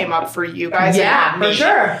why it came up for you guys. Yeah, and for me.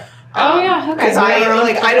 sure. Okay. Because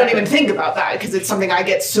I don't even think about that because it's something I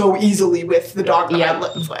get so easily with the dog that I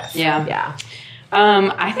live with. Yeah. Yeah.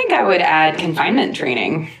 I think I would add confinement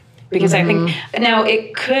training because I think now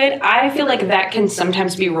I feel like that can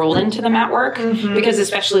sometimes be rolled into the mat work because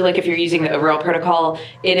especially like if you're using the overall protocol,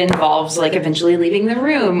 it involves like eventually leaving the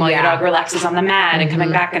room while your dog relaxes on the mat and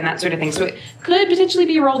coming back and that sort of thing. So it could potentially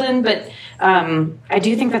be rolled in, but I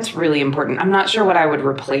do think that's really important. I'm not sure what I would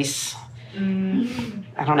replace.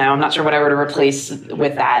 I don't know. I'm not sure what I would replace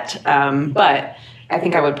with that. But I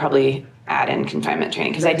think I would probably add in confinement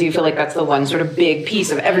training because I do feel like that's the one sort of big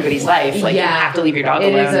piece of everybody's life. Like you have to leave your dog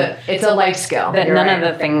alone. It's a life skill. That none of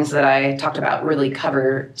the things that I talked about really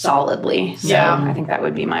cover solidly. So I think that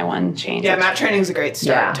would be my one change. Yeah, mat training is a great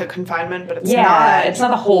start to confinement, but it's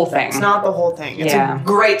not the whole thing. It's not the whole thing. It's a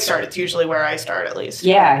great start. It's usually where I start at least.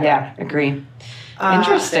 Yeah, agree.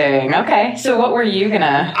 Interesting. Okay. So what were you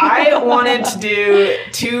gonna? I wanted to do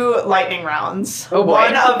 2 lightning rounds. Oh boy.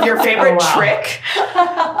 One of your favorite trick.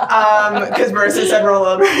 Because Marissa said roll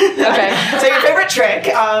over. Okay. So your favorite trick,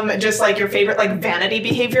 just like your favorite like vanity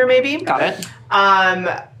behavior maybe. Got it.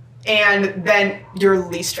 And then your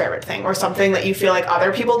least favorite thing or something that you feel like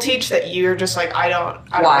other people teach that you're just like, I don't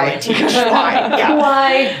really teach. Why? Yeah.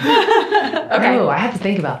 Why? Okay. Ooh, I have to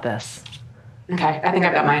think about this. Okay. I think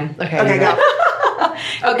I've got mine. Okay, go.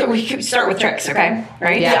 Okay, we can start with tricks, okay?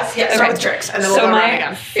 Right? Yes, start with tricks, and then we'll go around my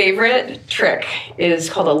again. favorite trick is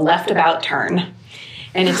called a left about turn.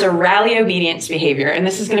 And it's a rally obedience behavior. And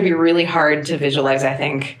this is going to be really hard to visualize, I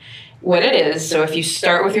think. What it is, so if you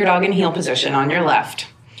start with your dog in heel position on your left,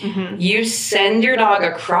 you send your dog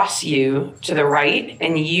across you to the right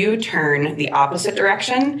and you turn the opposite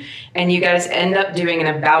direction and you guys end up doing an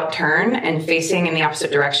about turn and facing in the opposite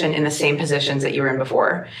direction in the same positions that you were in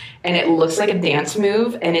before. And it looks like a dance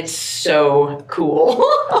move and it's so cool.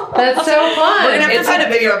 That's so fun. We're going to have to find a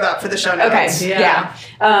video of that for the show notes. Okay, yeah.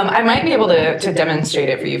 I might be able to demonstrate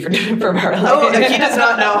it for you for Marley. Oh, he does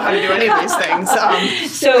not know how to do any of these things.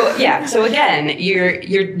 So again,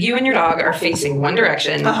 you and your dog are facing one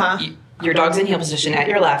direction. Your dog's in heel position at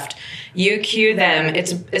your left. You cue them.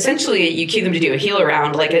 It's essentially you cue them to do a heel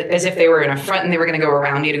around, like as if they were in a front and they were going to go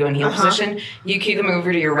around you to go in heel position. You cue them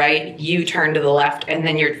over to your right. You turn to the left, and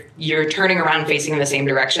then you're turning around facing in the same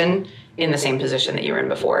direction in the same position that you were in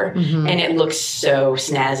before, and it looks so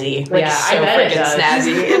snazzy. Like so I bet it freaking does.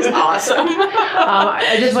 snazzy. It's awesome.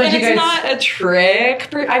 I just want And you guys. it's not a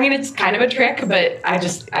trick. I mean, it's kind of a trick, but I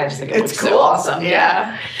just think it looks cool. so awesome.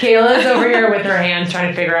 Yeah. Kayla's over here with her hands trying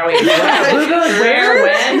to figure out who goes where,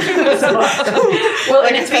 when. Well,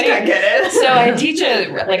 and it's funny. I get it. So I teach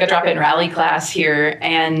a drop-in rally class here,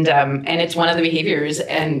 and it's one of the behaviors.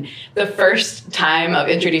 And the first time of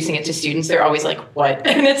introducing it to students, they're always like, "What?"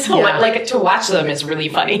 And it's like to watch them is really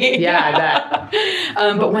funny. Yeah, I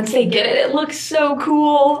bet. But once they get it, it looks so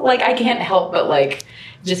cool. Like I can't help but like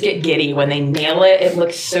just get giddy when they nail it. It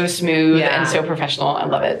looks so smooth and so professional. I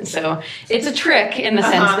love it. So it's a trick in the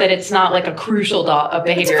sense that it's not like a crucial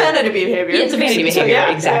behavior. It's a vanity behavior. Yeah, it's a vanity behavior,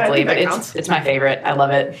 exactly. But counts. it's my favorite. I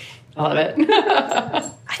love it. I love it.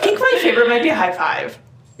 I think my favorite might be a high five.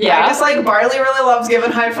 Yeah. I just like Barley really loves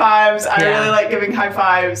giving high fives. I Yeah. really like giving high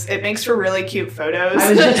fives. It makes for really cute photos. I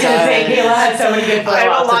was just going to say, Kayla had so many good photos. I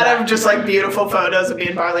have a lot of just like beautiful photos of me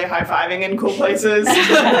and Barley high fiving in cool places. Can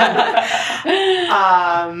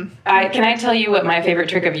I tell you what my favorite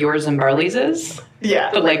trick of yours and Barley's is?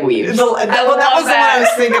 Yeah. The leg weaves. Well, that was the one I was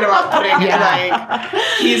thinking about putting. Yeah. Like,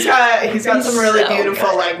 he's got some really so beautiful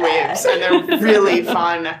good leg at that. waves, and they're really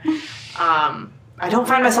fun. I don't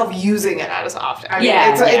find myself using it as often. I mean,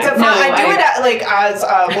 Yeah, it's a yeah. fun. No, I do it like as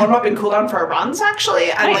a warm up and cool down for our runs,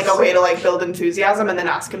 actually, and Nice. like a way to like build enthusiasm, and then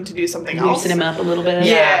ask him to do something else. Loosen him up a little bit.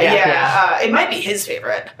 Yeah. It might be his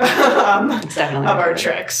favorite It's definitely of my our favorite.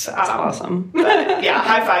 tricks. That's awesome. But yeah,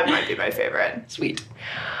 high five might be my favorite. Sweet.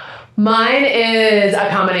 Mine is a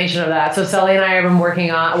combination of that. So Sully and I have been working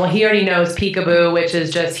on, well, he already knows peekaboo, which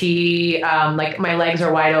is just like my legs are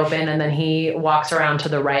wide open and then he walks around to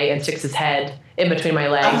the right and sticks his head in between my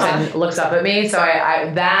legs and looks up at me. So I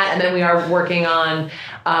that, and then we are working on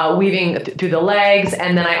weaving through the legs.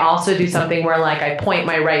 And then I also do something where like I point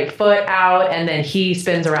my right foot out and then he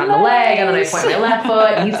spins around the leg and then I point my left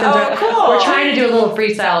foot and he spins around. Cool. We're trying to do a little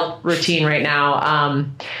freestyle routine right now.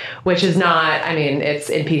 Which is not, I mean,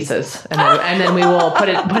 it's in pieces, and then we will put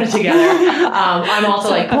it together. I'm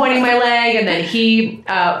also like pointing my leg, and then he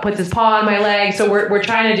puts his paw on my leg. So we're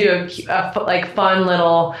trying to do a like fun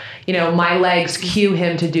little, my legs cue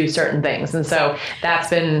him to do certain things, and so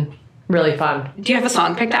that's been really fun. Do you have a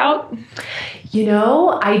song picked out? I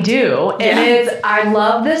do. It is. I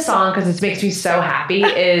love this song because it makes me so happy.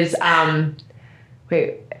 It's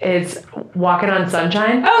Walking on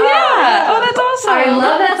Sunshine. Oh yeah! Oh, that's awesome. I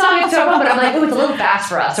love that song. It's so fun, but I'm like, it's a little fast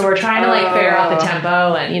for us. So we're trying to like figure out the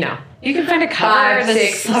tempo and You can find a cover. 5,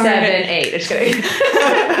 this 6, song. 7, 8. Just kidding.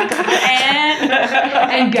 and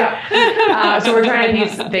And go. So we're trying to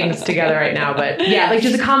piece things together right now, but yeah, like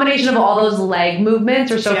just a combination of all those leg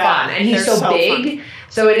movements are so Yeah, fun, and he's they're so so big,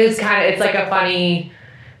 so it is it's like a funny.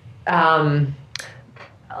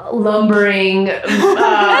 Lumbering He's movement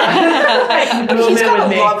got with a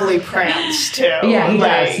me. lovely prance too. Yeah, he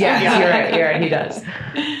Like, does. Yeah, you're right. He does.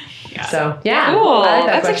 Yeah. So yeah, cool. I like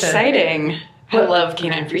that That's question. exciting. I love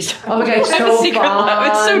canine freestyle. Oh my god, it's I have a so secret love.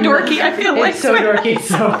 It's so fun. dorky. I feel like It's so dorky. It's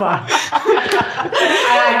so fun. And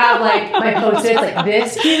I have like my post-its like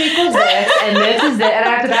this cube equals this and this is it, and I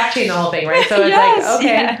have to backchain the whole thing, right? So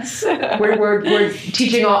it's like okay, we're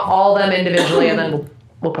teaching all them individually, and then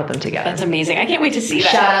we'll put them together. That's amazing. I can't wait to see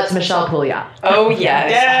that. Shout out to Michelle Pouliot. Oh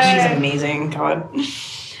yes, Yay. she's amazing. God.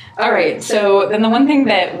 All right. So then the one thing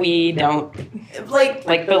that we don't like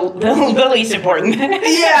the least important.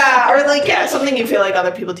 something you feel like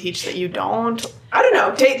other people teach that you don't. I don't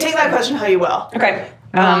know. Take that question how you will. Okay.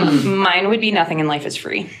 Mine would be nothing in life is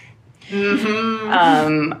free.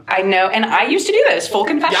 I know, and I used to do this, full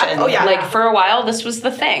confession. Yeah. Oh, yeah. Like for a while, this was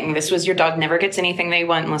the thing. This was your dog never gets anything they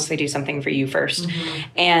want unless they do something for you first.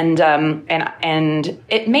 And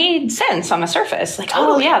it made sense on the surface. Like,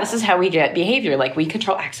 oh yeah, this is how we get behavior. Like we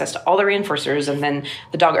control access to all the reinforcers and then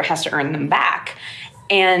the dog has to earn them back.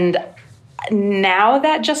 And now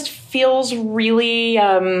that just feels really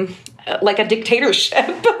like a dictatorship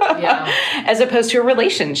as opposed to a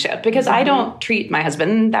relationship, because I don't treat my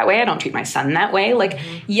husband that way. I don't treat my son that way. Like,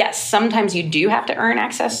 yes, sometimes you do have to earn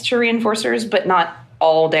access to reinforcers, but not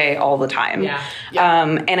all day, all the time.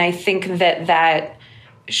 And I think that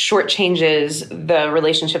shortchanges the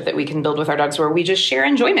relationship that we can build with our dogs, where we just share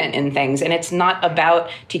enjoyment in things, and it's not about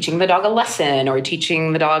teaching the dog a lesson or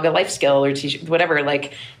teaching the dog a life skill or teach whatever.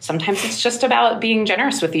 Like sometimes it's just about being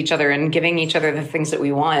generous with each other and giving each other the things that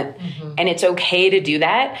we want, and it's okay to do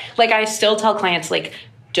that. Like I still tell clients, like,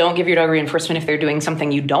 don't give your dog reinforcement if they're doing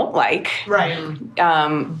something you don't like. Right.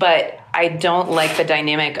 But I don't like the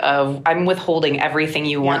dynamic of I'm withholding everything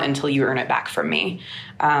you want until you earn it back from me.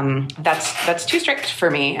 That's too strict for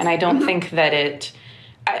me, and I don't think that it.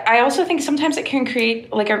 I also think sometimes it can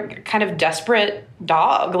create like a kind of desperate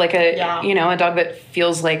dog, like a dog that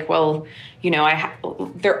feels like, well,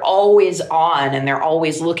 they're always on and they're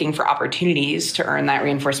always looking for opportunities to earn that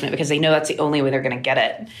reinforcement because they know that's the only way they're going to get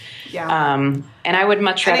it. Yeah. And I would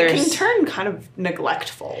much rather. And it can turn kind of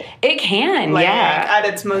neglectful. It can, Like, yeah. At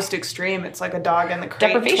its most extreme, it's like a dog in the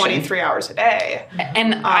crate Deprivation. 23 hours a day.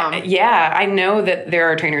 And I know that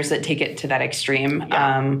there are trainers that take it to that extreme,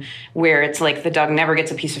 where it's like the dog never gets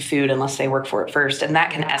a piece of food unless they work for it first. And that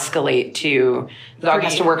can escalate to the dog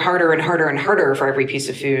has to work harder and harder and harder for every piece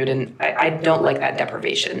of food. And I don't like that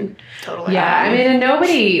deprivation. Totally. Yeah, I mean, and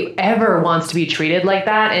nobody ever wants to be treated like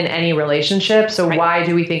that in any relationship. So why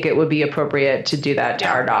do we think it would be appropriate to do that to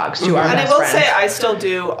our dogs, to our And best I will friends? say, I still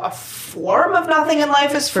do a form of nothing in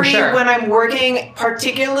life is free sure. when I'm working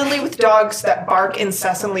particularly with dogs that bark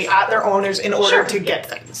incessantly at their owners in order to get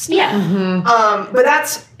things. Yeah. But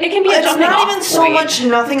that's It can be a it's jumping not off even so point. much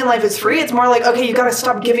nothing in life is free. It's more like, okay, you got to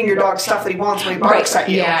stop giving your dog stuff that he wants when he barks at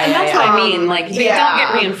you. Yeah, And that's what I mean. Like, they yeah. don't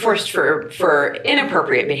get reinforced for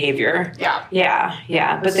inappropriate behavior. Yeah.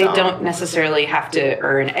 Yeah. But they So- don't necessarily have to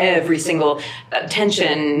earn every single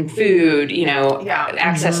attention, food, Yeah.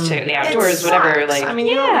 access to the It outdoors, whatever. sucks. Like, I mean,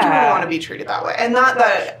 you don't want to be treated that way. And not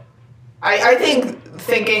that I think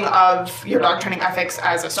thinking of your dog training ethics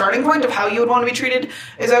as a starting point of how you would want to be treated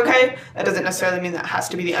is okay. That doesn't necessarily mean that has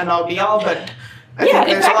to be the end all be all, but I think it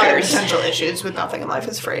there's a lot of factors. potential issues with nothing in life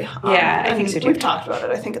is free. Yeah, I and think so too. We've talked about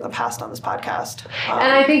it, I think, in the past on this podcast.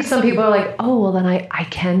 And I think some people are like, oh, well, then I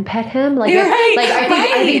can pet him. Like, You're right,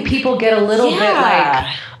 I think people get a little bit Yeah.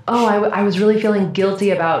 like, oh, I was really feeling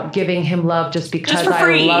guilty about giving him love just because for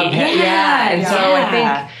free. I love him. Yeah, And so yeah. I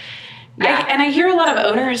think, And I hear a lot of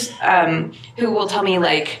owners who will tell me,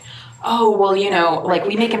 like, oh, well, like,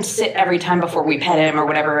 we make him sit every time before we pet him or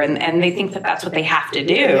whatever, and they think that that's what they have to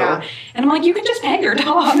do. Yeah. And I'm like, you can just pet your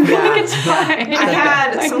dog. Like, it's fine. I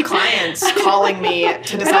had some clients calling me to I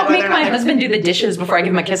decide don't whether make or my not husband do the dishes before I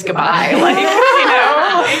give him a kiss goodbye. Like,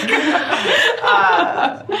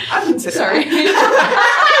 I'm considering.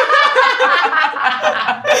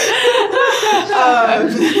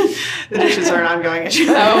 Sorry. The dishes are an ongoing issue.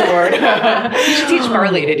 Oh, Lord. You should teach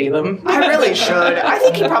Barley to do them. I really should. I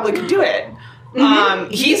think he probably could do it.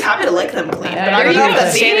 He's happy to lick them clean, but I There don't you know if go.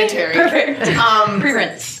 that's See? sanitary. Perfect.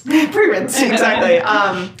 Pre-rinse. Pre-rinse, exactly.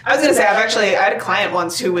 I was gonna say, I had a client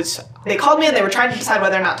once they called me and they were trying to decide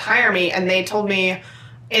whether or not to hire me, and they told me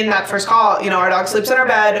in that first call, our dog sleeps in our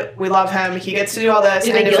bed, we love him, he gets to do all this,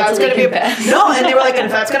 Did and they if that's guiltily gonna be confess? no, and they were like, and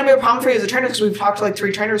if that's gonna be a problem for you as a trainer, because we've talked to like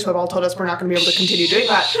 3 trainers who have all told us we're not gonna be able to continue doing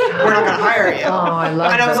that, we're not gonna hire you. oh, I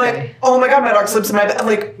love And I was that. like, oh my god, my dog sleeps in my bed. I'm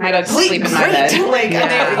like, My dogs please, sleep in my great. bed. Like,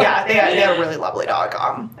 Yeah. and they had a really lovely dog.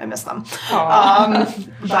 I miss them.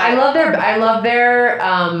 But I love their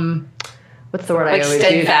what's the word Like I always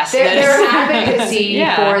steadfastness. use? Their advocacy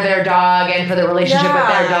Yeah. for their dog and for the relationship with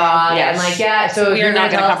their dog. Yes. And so if We are you're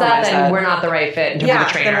not going to gonna tell us that, compromise then that. we're not the right fit in terms yeah, of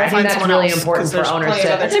a then trainer. we'll I think find that's someone really else, important 'cause for there's owners plenty of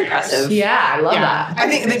to. other That's impressive. Yeah, I love that. I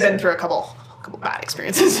think they've been through a couple bad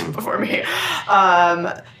experiences before me.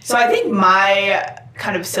 So I think my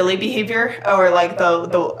kind of silly behavior, or like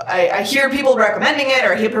I hear people recommending it,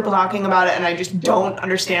 or I hear people talking about it, and I just don't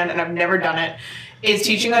understand, and I've never done it, is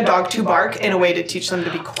teaching a dog to bark in a way to teach them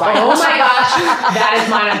to be quiet. Oh my gosh, that is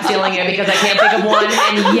mine. I'm stealing it because I can't think of one.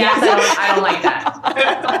 And yes, I don't like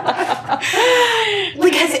that.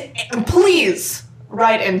 Because please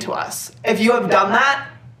write into us if you have done that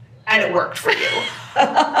and it worked for you.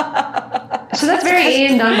 So that's very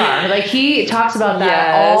Ian Dunbar. Like, he talks about that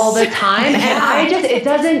Yes. all the time, and it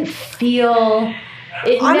doesn't feel.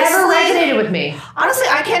 It never Honestly- resonated with me. Honestly,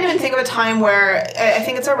 I can't even think of a time where I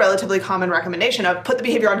think it's a relatively common recommendation of put the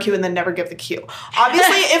behavior on cue and then never give the cue.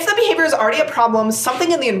 Obviously, if the behavior is already a problem,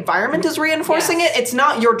 something in the environment is reinforcing Yes. it. It's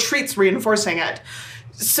not your treats reinforcing it.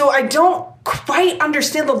 So I don't quite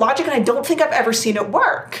understand the logic, and I don't think I've ever seen it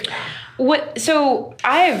work. So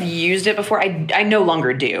I have used it before. I no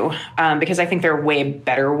longer do because I think there are way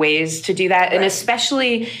better ways to do that, and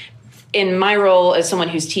especially in my role as someone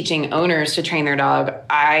who's teaching owners to train their dog,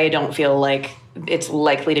 I don't feel like it's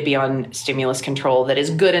likely to be on stimulus control that is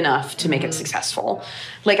good enough to make it successful.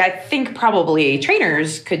 Like, I think probably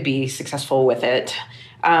trainers could be successful with it.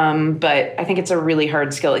 But I think it's a really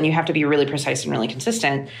hard skill, and you have to be really precise and really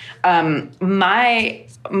consistent.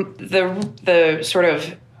 The sort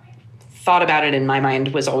of thought about it in my mind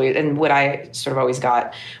was always, and what I sort of always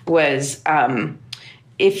got was,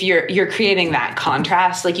 if you're creating that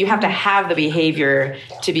contrast, like, you have to have the behavior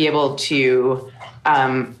to be able to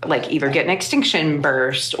like either get an extinction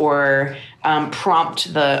burst or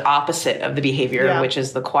prompt the opposite of the behavior, which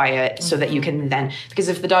is the quiet, so that you can then, because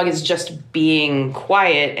if the dog is just being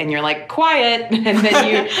quiet and you're like, quiet, and then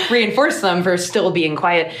you reinforce them for still being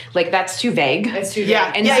quiet, like, that's too vague. It's too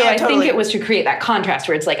Yeah. And so I think it was to create that contrast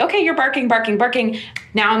where it's like, okay, you're barking.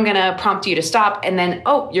 Now I'm going to prompt you to stop. And then,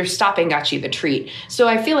 oh, your stopping got you the treat. So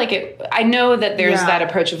I feel like I know that there's that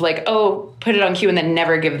approach of like, oh, put it on cue and then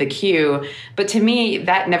never give the cue. But to me,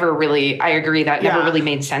 that never really, I agree, that never really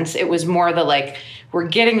made sense. It was more the like, we're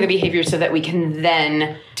getting the behavior so that we can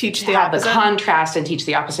then Teach the have opposite? the contrast and teach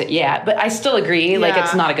the opposite. Yeah. But I still agree. Like, Yeah.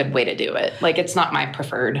 it's not a good way to do it. Like, it's not my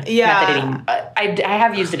preferred method Yeah. anymore. I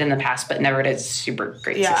have used it in the past, but never to super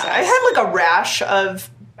great Yeah, success. I had like a rash of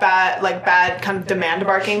bad kind of demand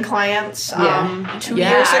barking clients 2 Yeah,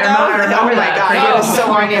 years ago. I remember Oh my that. god, I was so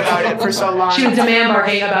whiny about it for so long. She was demand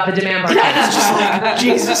barking about the demand barking. It's just like,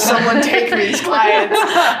 Jesus, someone take me these clients.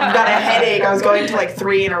 I've got a headache. I was going to like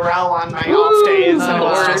 3 in a row on my off days, and it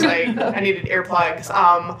was just like I needed earplugs.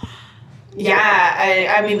 I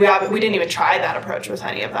mean, we didn't even try that approach with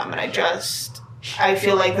any of them, and I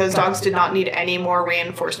feel like those dogs did not need any more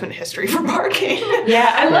reinforcement history for barking.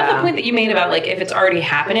 Yeah, I love the point that you made about like if it's already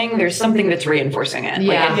happening, there's something that's reinforcing it.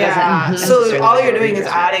 Yeah. Like, it doesn't So necessarily all you're have to doing be is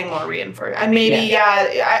adding more reinforcement. And maybe,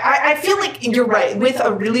 I feel like you're right. With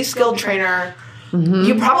a really skilled trainer,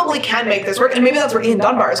 you probably can make this work. And maybe that's where Ian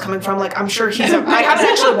Dunbar is coming from. Like, I'm sure I haven't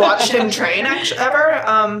actually watched him train ever.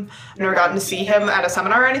 I've never gotten to see him at a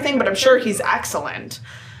seminar or anything, but I'm sure he's excellent.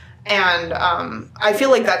 And I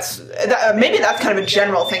feel like maybe that's kind of a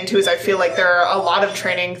general thing too, is I feel like there are a lot of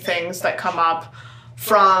training things that come up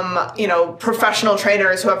from, professional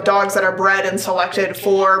trainers who have dogs that are bred and selected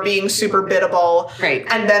for being super biddable. Right.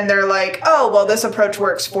 And then they're like, oh, well, this approach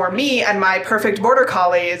works for me and my perfect border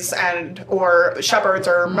collies or shepherds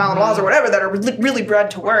or Malinois or whatever that are really bred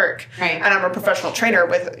to work. Right. And I'm a professional trainer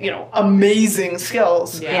with, amazing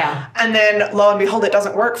skills. Yeah. And then lo and behold, it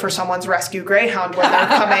doesn't work for someone's rescue greyhound when they're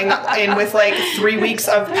coming in with like 3 weeks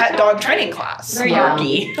of pet dog training class. Very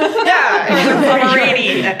Yorkie. Yeah.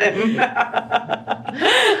 Pomeranian.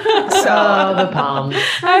 Oh, the palms.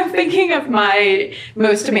 I'm thinking of my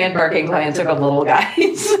most demand barking clients are the little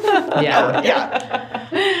guys. Yeah.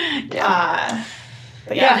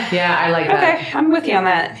 But yeah. Yeah, I like that. Okay, I'm with you on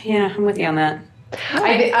that. Yeah, I'm with you on that.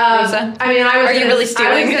 I Are you really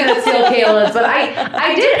stealing? I was going to steal Kayla's, but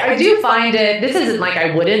I do find it, this isn't like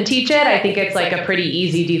I wouldn't teach it. I think it's like a pretty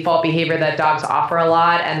easy default behavior that dogs offer a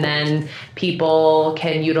lot, and then people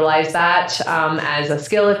can utilize that as a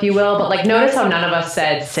skill, if you will. But like, notice how none of us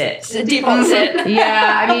said sit. Default sit.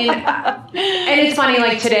 Yeah, I mean, and it's funny,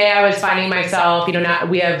 like today I was finding myself,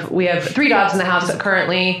 we have 3 dogs in the house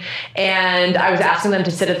currently, and I was asking them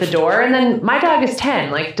to sit at the door, and then my dog is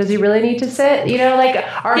 10. Like, does he really need to sit? Like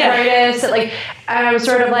arthritis, and I was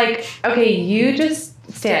sort of like, okay, you just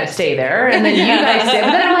stay there, and then you guys sit. But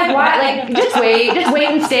then I'm like, why? Like, just wait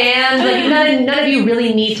and stand. Like, none of you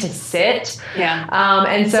really need to sit. Yeah.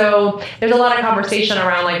 And so there's a lot of conversation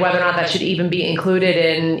around like whether or not that should even be included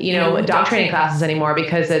in dog training classes anymore,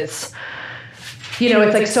 because it's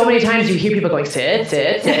like so many times you hear people going, sit.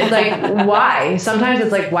 Like, why? Sometimes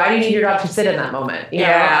it's like, why do you need your dog to sit in that moment?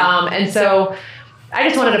 And so I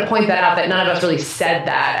just wanted to point that out, that none of us really said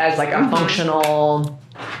that as like a functional,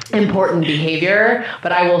 important behavior,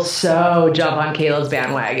 but I will so jump on Kayla's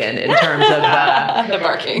bandwagon in terms of the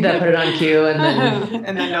barking. The put it on cue and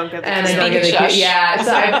then don't get the cue.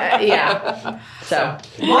 Yeah. So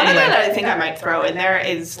one of that I think I might throw in there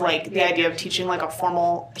is like the idea of teaching like a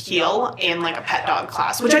formal heel in like a pet dog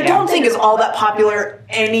class, which I don't think is all that popular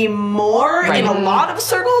anymore in a lot of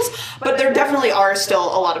circles, but there definitely are still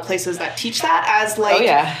a lot of places that teach that as like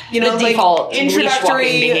the like default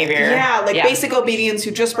introductory behavior. Basic obedience.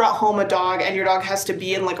 You just brought home a dog and your dog has to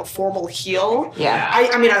be in like a formal heel. Yeah.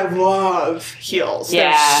 I mean I love heels.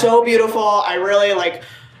 Yeah. They're so beautiful. I really like.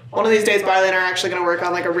 One of these days, Barley and I are actually going to work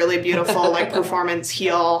on like a really beautiful like performance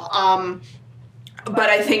heel. But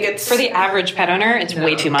I think it's for the average pet owner, it's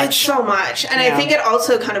way too much. It's so much, and I think it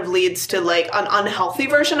also kind of leads to like an unhealthy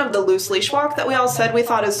version of the loose leash walk that we all said we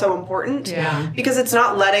thought is so important. Yeah. Because it's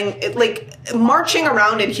not letting it like marching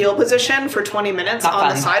around in heel position for 20 minutes on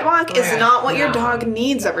the sidewalk is not what your dog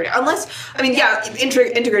needs every day. Unless,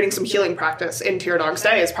 integrating some healing practice into your dog's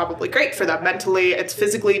day is probably great for them mentally. It's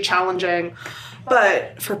physically challenging.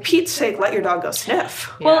 But for Pete's sake, let your dog go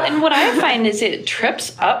sniff. Well, and what I find is it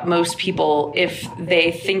trips up most people if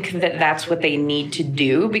they think that that's what they need to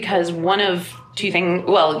do, because one of two things,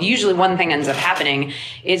 usually one thing ends up happening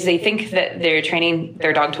is they think that they're training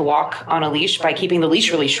their dog to walk on a leash by keeping the leash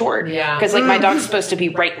really short. Yeah. Because my dog's supposed to be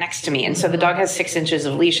right next to me. And so the dog has 6 inches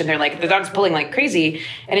of leash and they're like, the dog's pulling like crazy.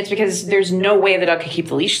 And it's because there's no way the dog could keep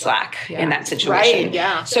the leash slack in that situation. Right,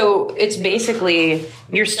 yeah. So it's basically,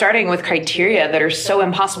 you're starting with criteria that are so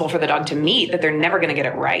impossible for the dog to meet that they're never going to get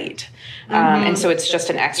it right. And so it's just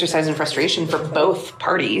an exercise in frustration for both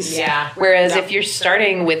parties. Yeah. Whereas if you're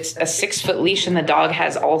starting with a 6-foot leash and the dog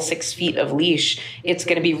has all 6 feet of leash, it's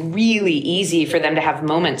going to be really easy for them to have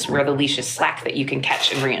moments where the leash is slack that you can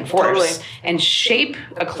catch and reinforce and shape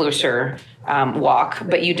a closer walk,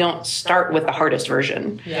 but you don't start with the hardest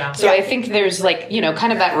version. Yeah. So I think there's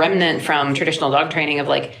kind of that remnant from traditional dog training of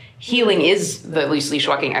like, heeling is the loose leash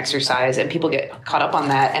walking exercise, and people get caught up on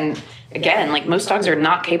that. And again, like most dogs are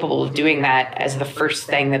not capable of doing that as the first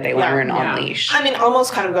thing that they learn on leash. I mean,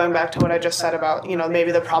 almost kind of going back to what I just said about,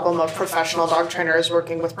 maybe the problem of professional dog trainers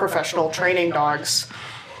working with professional training dogs.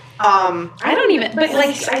 I don't even, but like,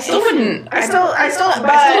 I still wouldn't. I still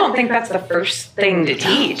don't think that's the first thing to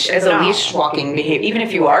teach as a leash walking behavior, even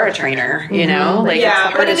if you are a trainer, like it's the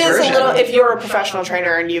but it hardest is version. a little, if you're a professional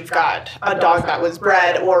trainer and you've got a dog that was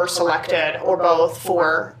bred or selected or both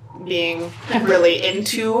for being really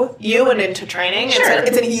into you and into training,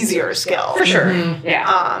 it's an easier skill. For sure.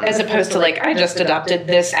 Yeah. As opposed to like, I just adopted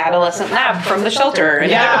this adolescent lab from the shelter.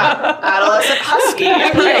 And adolescent husky.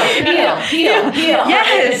 Heel.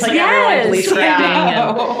 Yes. Like everyone leash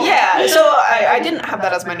correcting. Yeah. So I didn't have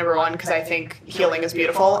that as my number one because I think heeling is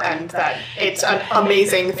beautiful and that it's an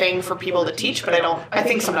amazing thing for people to teach, but I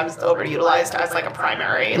think sometimes it's overutilized as like a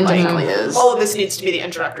primary. This needs to be the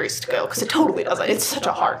introductory skill because it totally doesn't. It's such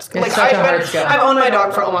a hard skill. I've owned my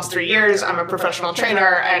dog for almost 3 years. I'm a professional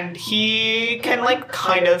trainer, and he can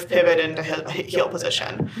kind of pivot into his heel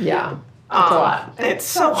position. Yeah, it's a lot. It's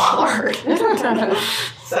so hard.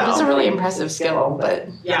 It's a really impressive skill, but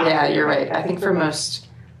yeah, you're right. I think for most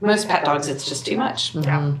pet dogs, it's just too much.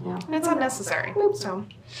 Yeah. It's unnecessary. So.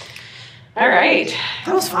 All right.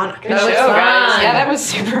 That was fun. Good show, guys. Yeah, that was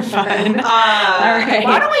super fun. All right.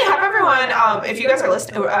 Why don't we have everyone, if you guys are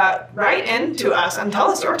listening, write in to us and tell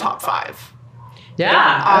us your top 5.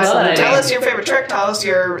 Yeah. Tell us your favorite trick. Tell us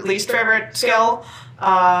your least favorite skill.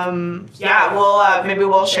 Maybe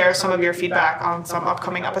we'll share some of your feedback on some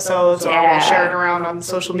upcoming episodes, or we'll share it around on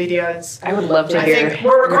social medias. I would love to hear. I think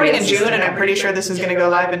we're recording in June, and I'm pretty sure this is going to go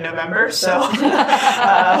live in November, so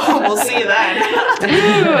we'll see you then. But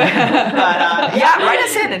write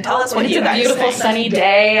us in and tell us what you guys think. It's a beautiful sunny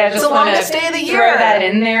day. I just want to day of the year. Throw that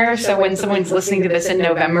in there, so when someone's listening to this in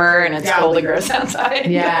November and it's cold and gross outside,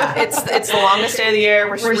 it's the longest day of the year.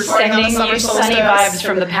 We're sending you sunny vibes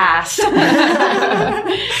from the past.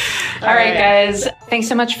 All right, guys. Thanks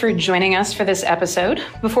so much for joining us for this episode.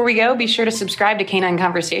 Before we go, be sure to subscribe to Canine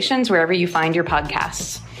Conversations wherever you find your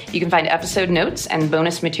podcasts. You can find episode notes and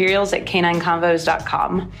bonus materials at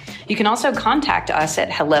canineconvos.com. You can also contact us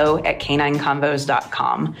at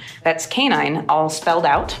hello@canineconvos.com. That's canine, all spelled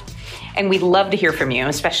out. And we'd love to hear from you,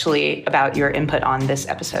 especially about your input on this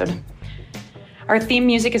episode. Our theme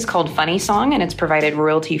music is called Funny Song, and it's provided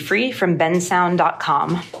royalty-free from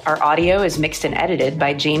bensound.com. Our audio is mixed and edited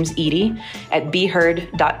by James Eady at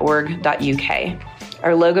beheard.org.uk.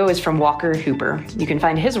 Our logo is from Walker Hooper. You can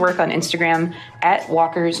find his work on Instagram at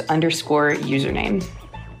walkers_username.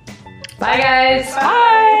 Bye, guys.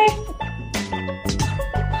 Bye.